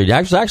year. I was reading.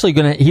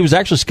 He was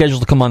actually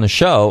scheduled to come on the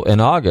show in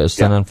August,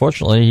 and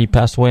unfortunately, he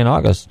passed away in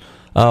August.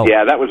 Oh.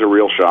 Yeah, that was a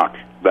real shock.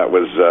 That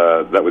was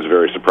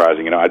very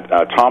surprising.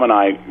 Tom and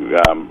I,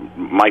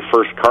 my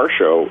first car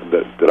show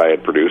that I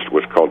had produced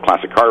was called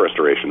Classic Car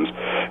Restorations,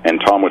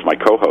 and Tom was my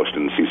co-host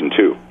in season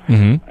 2,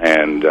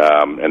 and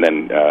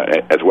then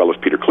as well as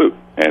Peter Kloot.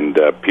 And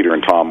Peter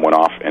and Tom went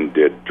off and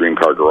did Dream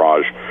Car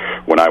Garage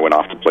when I went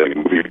off to play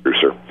movie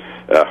producer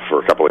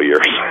for a couple of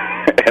years.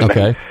 And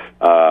okay.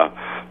 Then,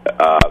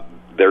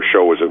 their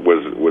show was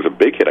a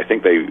big hit. I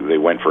think they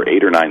went for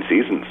 8 or 9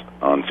 seasons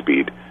on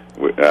Speed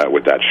with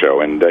that show,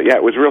 and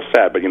it was real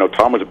sad. But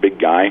Tom was a big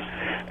guy,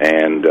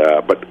 and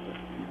but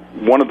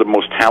one of the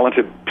most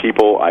talented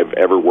people I've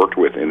ever worked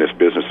with in this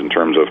business in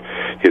terms of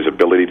his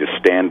ability to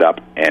stand up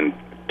and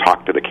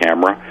talk to the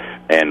camera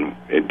and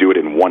do it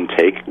in one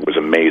take was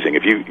amazing.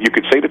 If you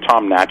could say to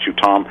Tom Natchew,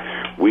 Tom,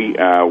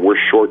 we're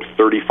short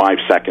 35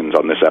 seconds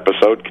on this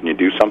episode. Can you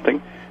do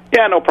something?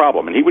 Yeah, no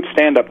problem. And he would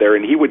stand up there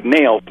and he would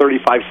nail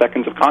 35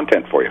 seconds of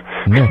content for you.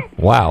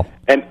 Wow.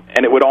 And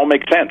it would all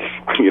make sense.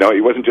 He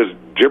wasn't just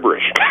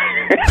gibberish.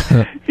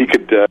 He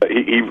could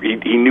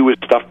he knew his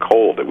stuff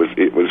cold.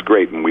 It was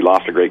great, and we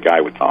lost a great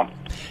guy with Tom.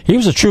 He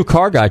was a true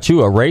car guy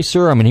too, a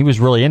racer. I mean, he was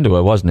really into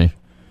it, wasn't he?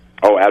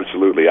 Oh,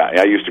 absolutely.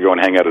 I used to go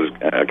and hang out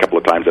a couple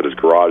of times at his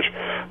garage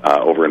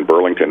over in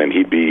Burlington, and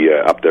he'd be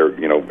up there.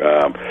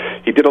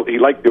 He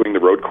liked doing the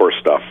road course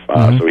stuff.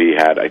 So he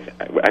had, I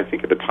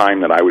think, at the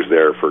time that I was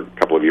there for a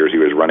couple of years, he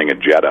was running a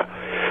Jetta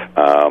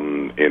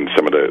in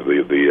some of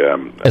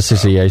the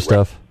SCCA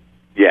stuff.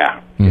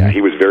 Yeah, he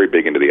was very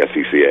big into the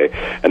SCCA,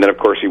 and then of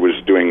course he was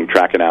doing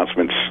track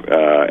announcements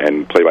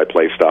and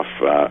play-by-play stuff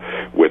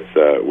with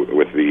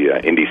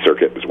the Indy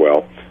circuit as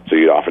well. So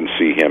you'd often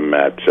see him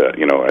at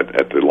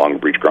the Long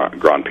Beach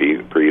Grand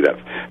Prix.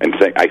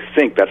 I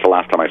think that's the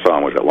last time I saw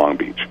him was at Long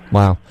Beach.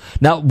 Wow.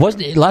 Now,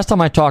 last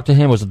time I talked to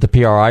him was at the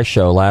PRI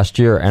show last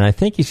year, and I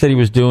think he said he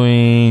was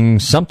doing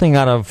something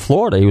out of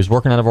Florida. He was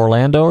working out of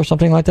Orlando or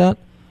something like that.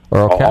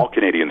 All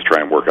Canadians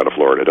try and work out of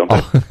Florida, don't they?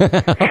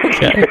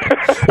 Okay.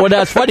 Well,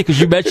 that's funny because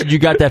you mentioned you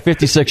got that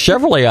 '56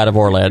 Chevrolet out of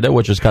Orlando,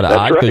 which is kind of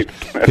odd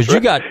because you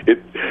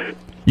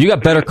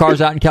got better cars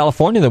out in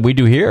California than we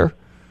do here.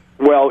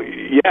 Well,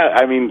 yeah.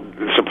 I mean,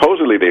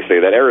 supposedly they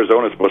say that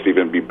Arizona is supposed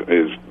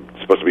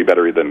to be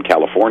better than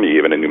California,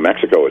 even in New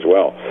Mexico as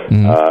well.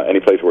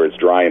 Any place where it's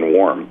dry and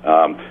warm.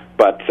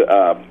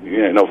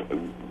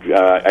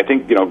 I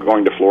think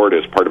going to Florida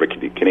is part of a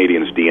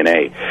Canadian's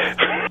DNA.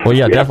 Well,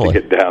 yeah, we definitely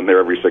have to get down there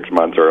every 6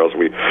 months, or else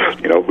we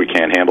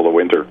can't handle the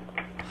winter.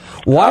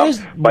 Why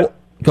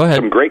Go ahead.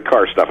 Some great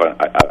car stuff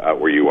out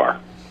where you are.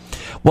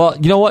 Well,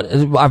 you know what?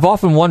 I've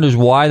often wondered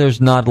why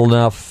there's not a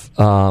lot of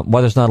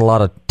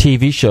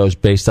TV shows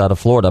based out of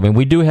Florida. I mean,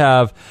 we do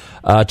have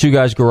Two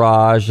Guys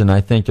Garage, and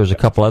I think there's a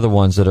couple other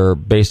ones that are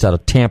based out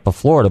of Tampa,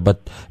 Florida.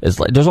 But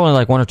there's only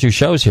like one or two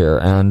shows here,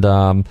 and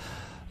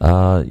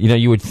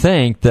you would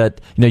think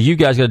that you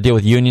guys got to deal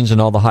with unions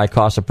and all the high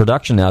cost of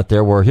production out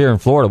there. Where here in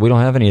Florida, we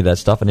don't have any of that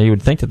stuff, and you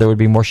would think that there would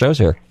be more shows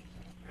here.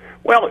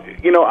 Well,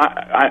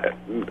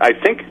 I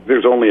think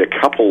there's only a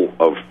couple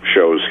of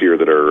shows here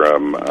that are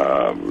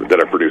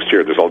produced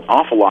here. There's an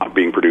awful lot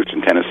being produced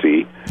in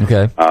Tennessee.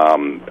 Okay.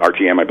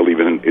 RTM, I believe,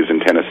 is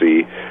in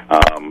Tennessee.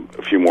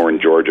 A few more in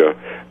Georgia,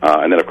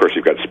 and then of course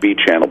you've got Speed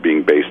Channel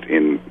being based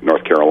in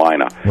North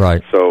Carolina.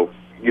 Right. So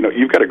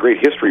you've got a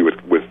great history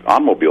with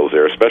automobiles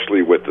there,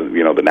 especially with the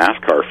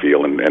NASCAR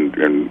feel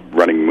and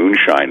running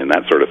moonshine and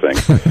that sort of thing.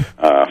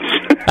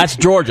 That's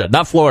Georgia,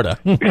 not Florida.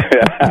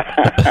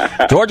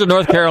 Georgia,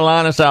 North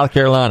Carolina, South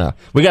Carolina.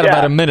 We got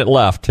about a minute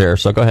left here,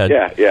 so go ahead.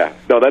 Yeah.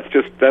 No, that's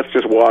just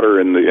water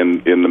in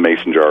the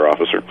mason jar,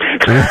 officer.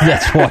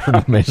 That's water in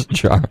the mason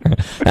jar.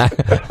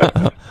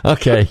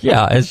 Okay,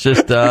 yeah, it's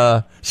just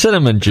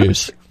cinnamon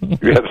juice.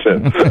 That's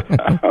it.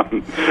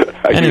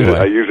 I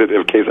use it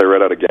in case I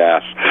run out of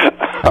gas.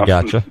 I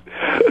gotcha.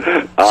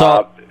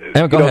 So,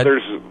 go ahead.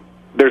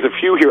 There's a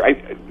few here.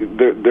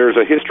 There's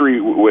a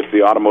history with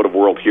the automotive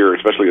world here,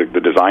 especially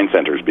the design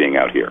centers being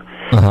out here.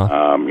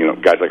 Uh-huh.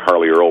 Guys like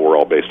Harley Earl were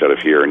all based out of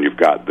here, and you've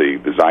got the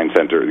design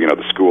center,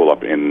 the school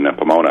up in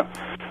Pomona.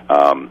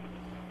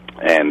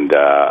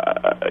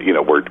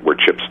 We're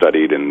chip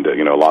studied, and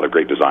a lot of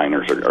great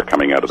designers are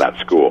coming out of that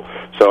school.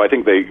 So I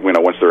think they,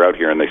 once they're out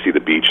here and they see the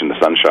beach and the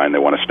sunshine, they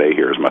want to stay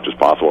here as much as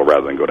possible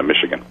rather than go to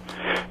Michigan.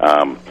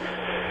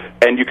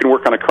 And you can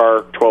work on a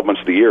car 12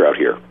 months of the year out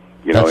here.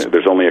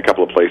 There's only a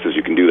couple of places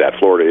you can do that.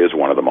 Florida is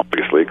one of them,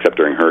 obviously, except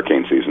during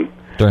hurricane season.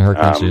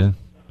 Season.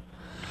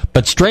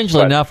 But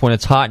strangely enough, when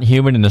it's hot and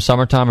humid in the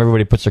summertime,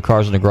 everybody puts their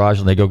cars in the garage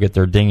and they go get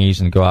their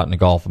dinghies and go out in the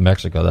Gulf of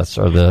Mexico.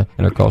 Or the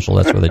Intercoastal.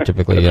 That's where they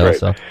typically go. Right.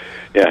 So.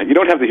 Yeah, you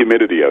don't have the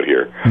humidity out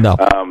here. No.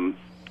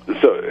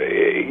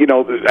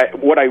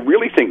 What I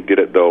really think did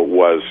it, though,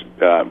 was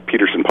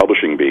Peterson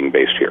Publishing being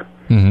based here.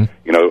 Mm-hmm.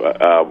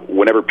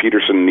 Whenever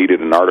Peterson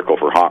needed an article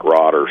for Hot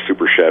Rod or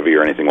Super Chevy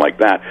or anything like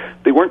that,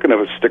 they weren't going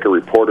to stick a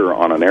reporter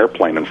on an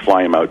airplane and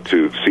fly him out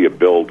to see a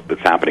build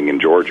that's happening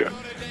in Georgia.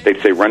 They'd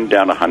say, run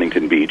down to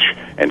Huntington Beach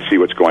and see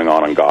what's going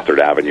on Gothard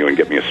Avenue and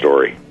get me a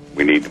story.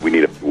 We need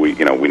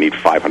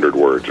 500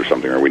 words or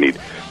something, or we need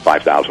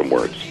 5,000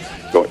 words.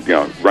 Go,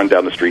 run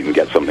down the street and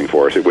get something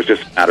for us. It was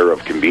just a matter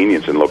of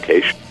convenience and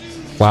location.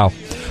 Wow.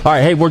 All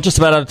right, hey, we're just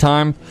about out of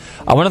time.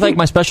 I want to thank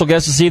my special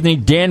guest this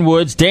evening, Dan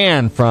Woods.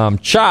 Dan from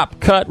Chop,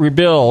 Cut,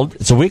 Rebuild.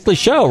 It's a weekly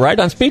show, right,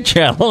 on Speed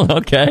Channel?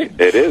 Okay.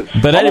 It is.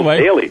 But anyway.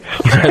 Daily.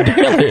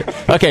 Daily.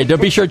 Okay,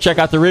 be sure to check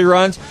out the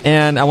reruns.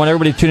 And I want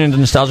everybody to tune into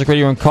Nostalgic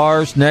Radio and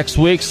Cars next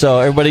week. So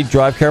everybody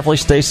drive carefully,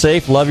 stay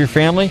safe, love your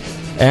family.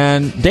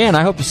 And Dan,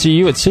 I hope to see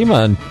you at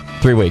SEMA in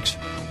 3 weeks.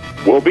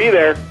 We'll be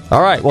there.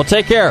 All right, well,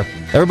 take care.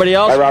 Everybody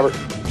else. Bye, Robert.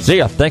 See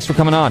ya. Thanks for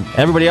coming on.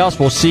 Everybody else,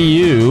 we'll see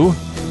you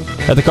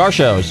at the car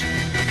shows.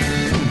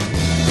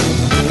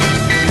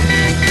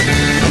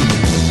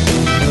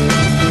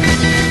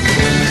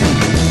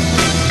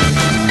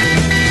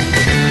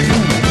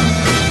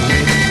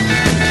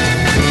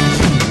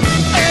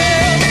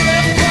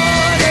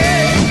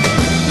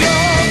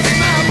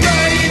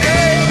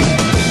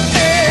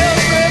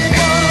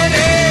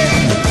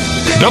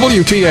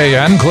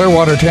 WTAN,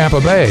 Clearwater, Tampa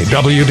Bay.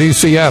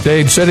 WDCF,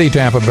 Dade City,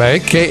 Tampa Bay.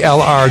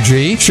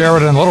 KLRG,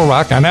 Sheridan, Little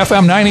Rock. And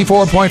FM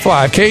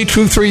 94.5,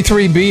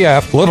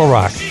 K233BF, Little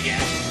Rock.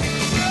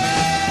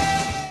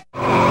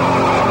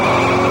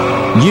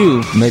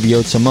 You may be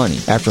owed some money.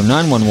 After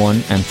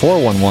 911 and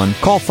 411,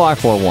 call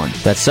 541.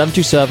 That's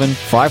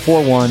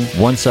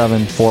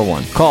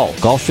 727-541-1741. Call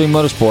Gulfstream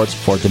Motorsports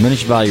for a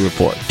diminished value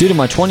report. Due to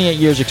my 28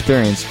 years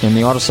experience in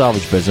the auto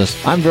salvage business,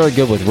 I'm very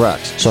good with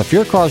wrecks. So if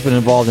your car's been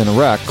involved in a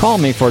wreck, call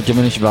me for a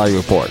diminished value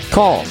report.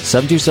 Call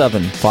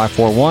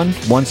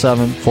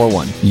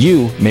 727-541-1741.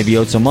 You may be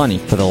owed some money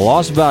for the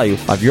lost value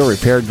of your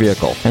repaired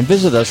vehicle. And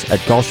visit us at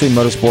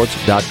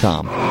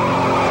GulfstreamMotorsports.com.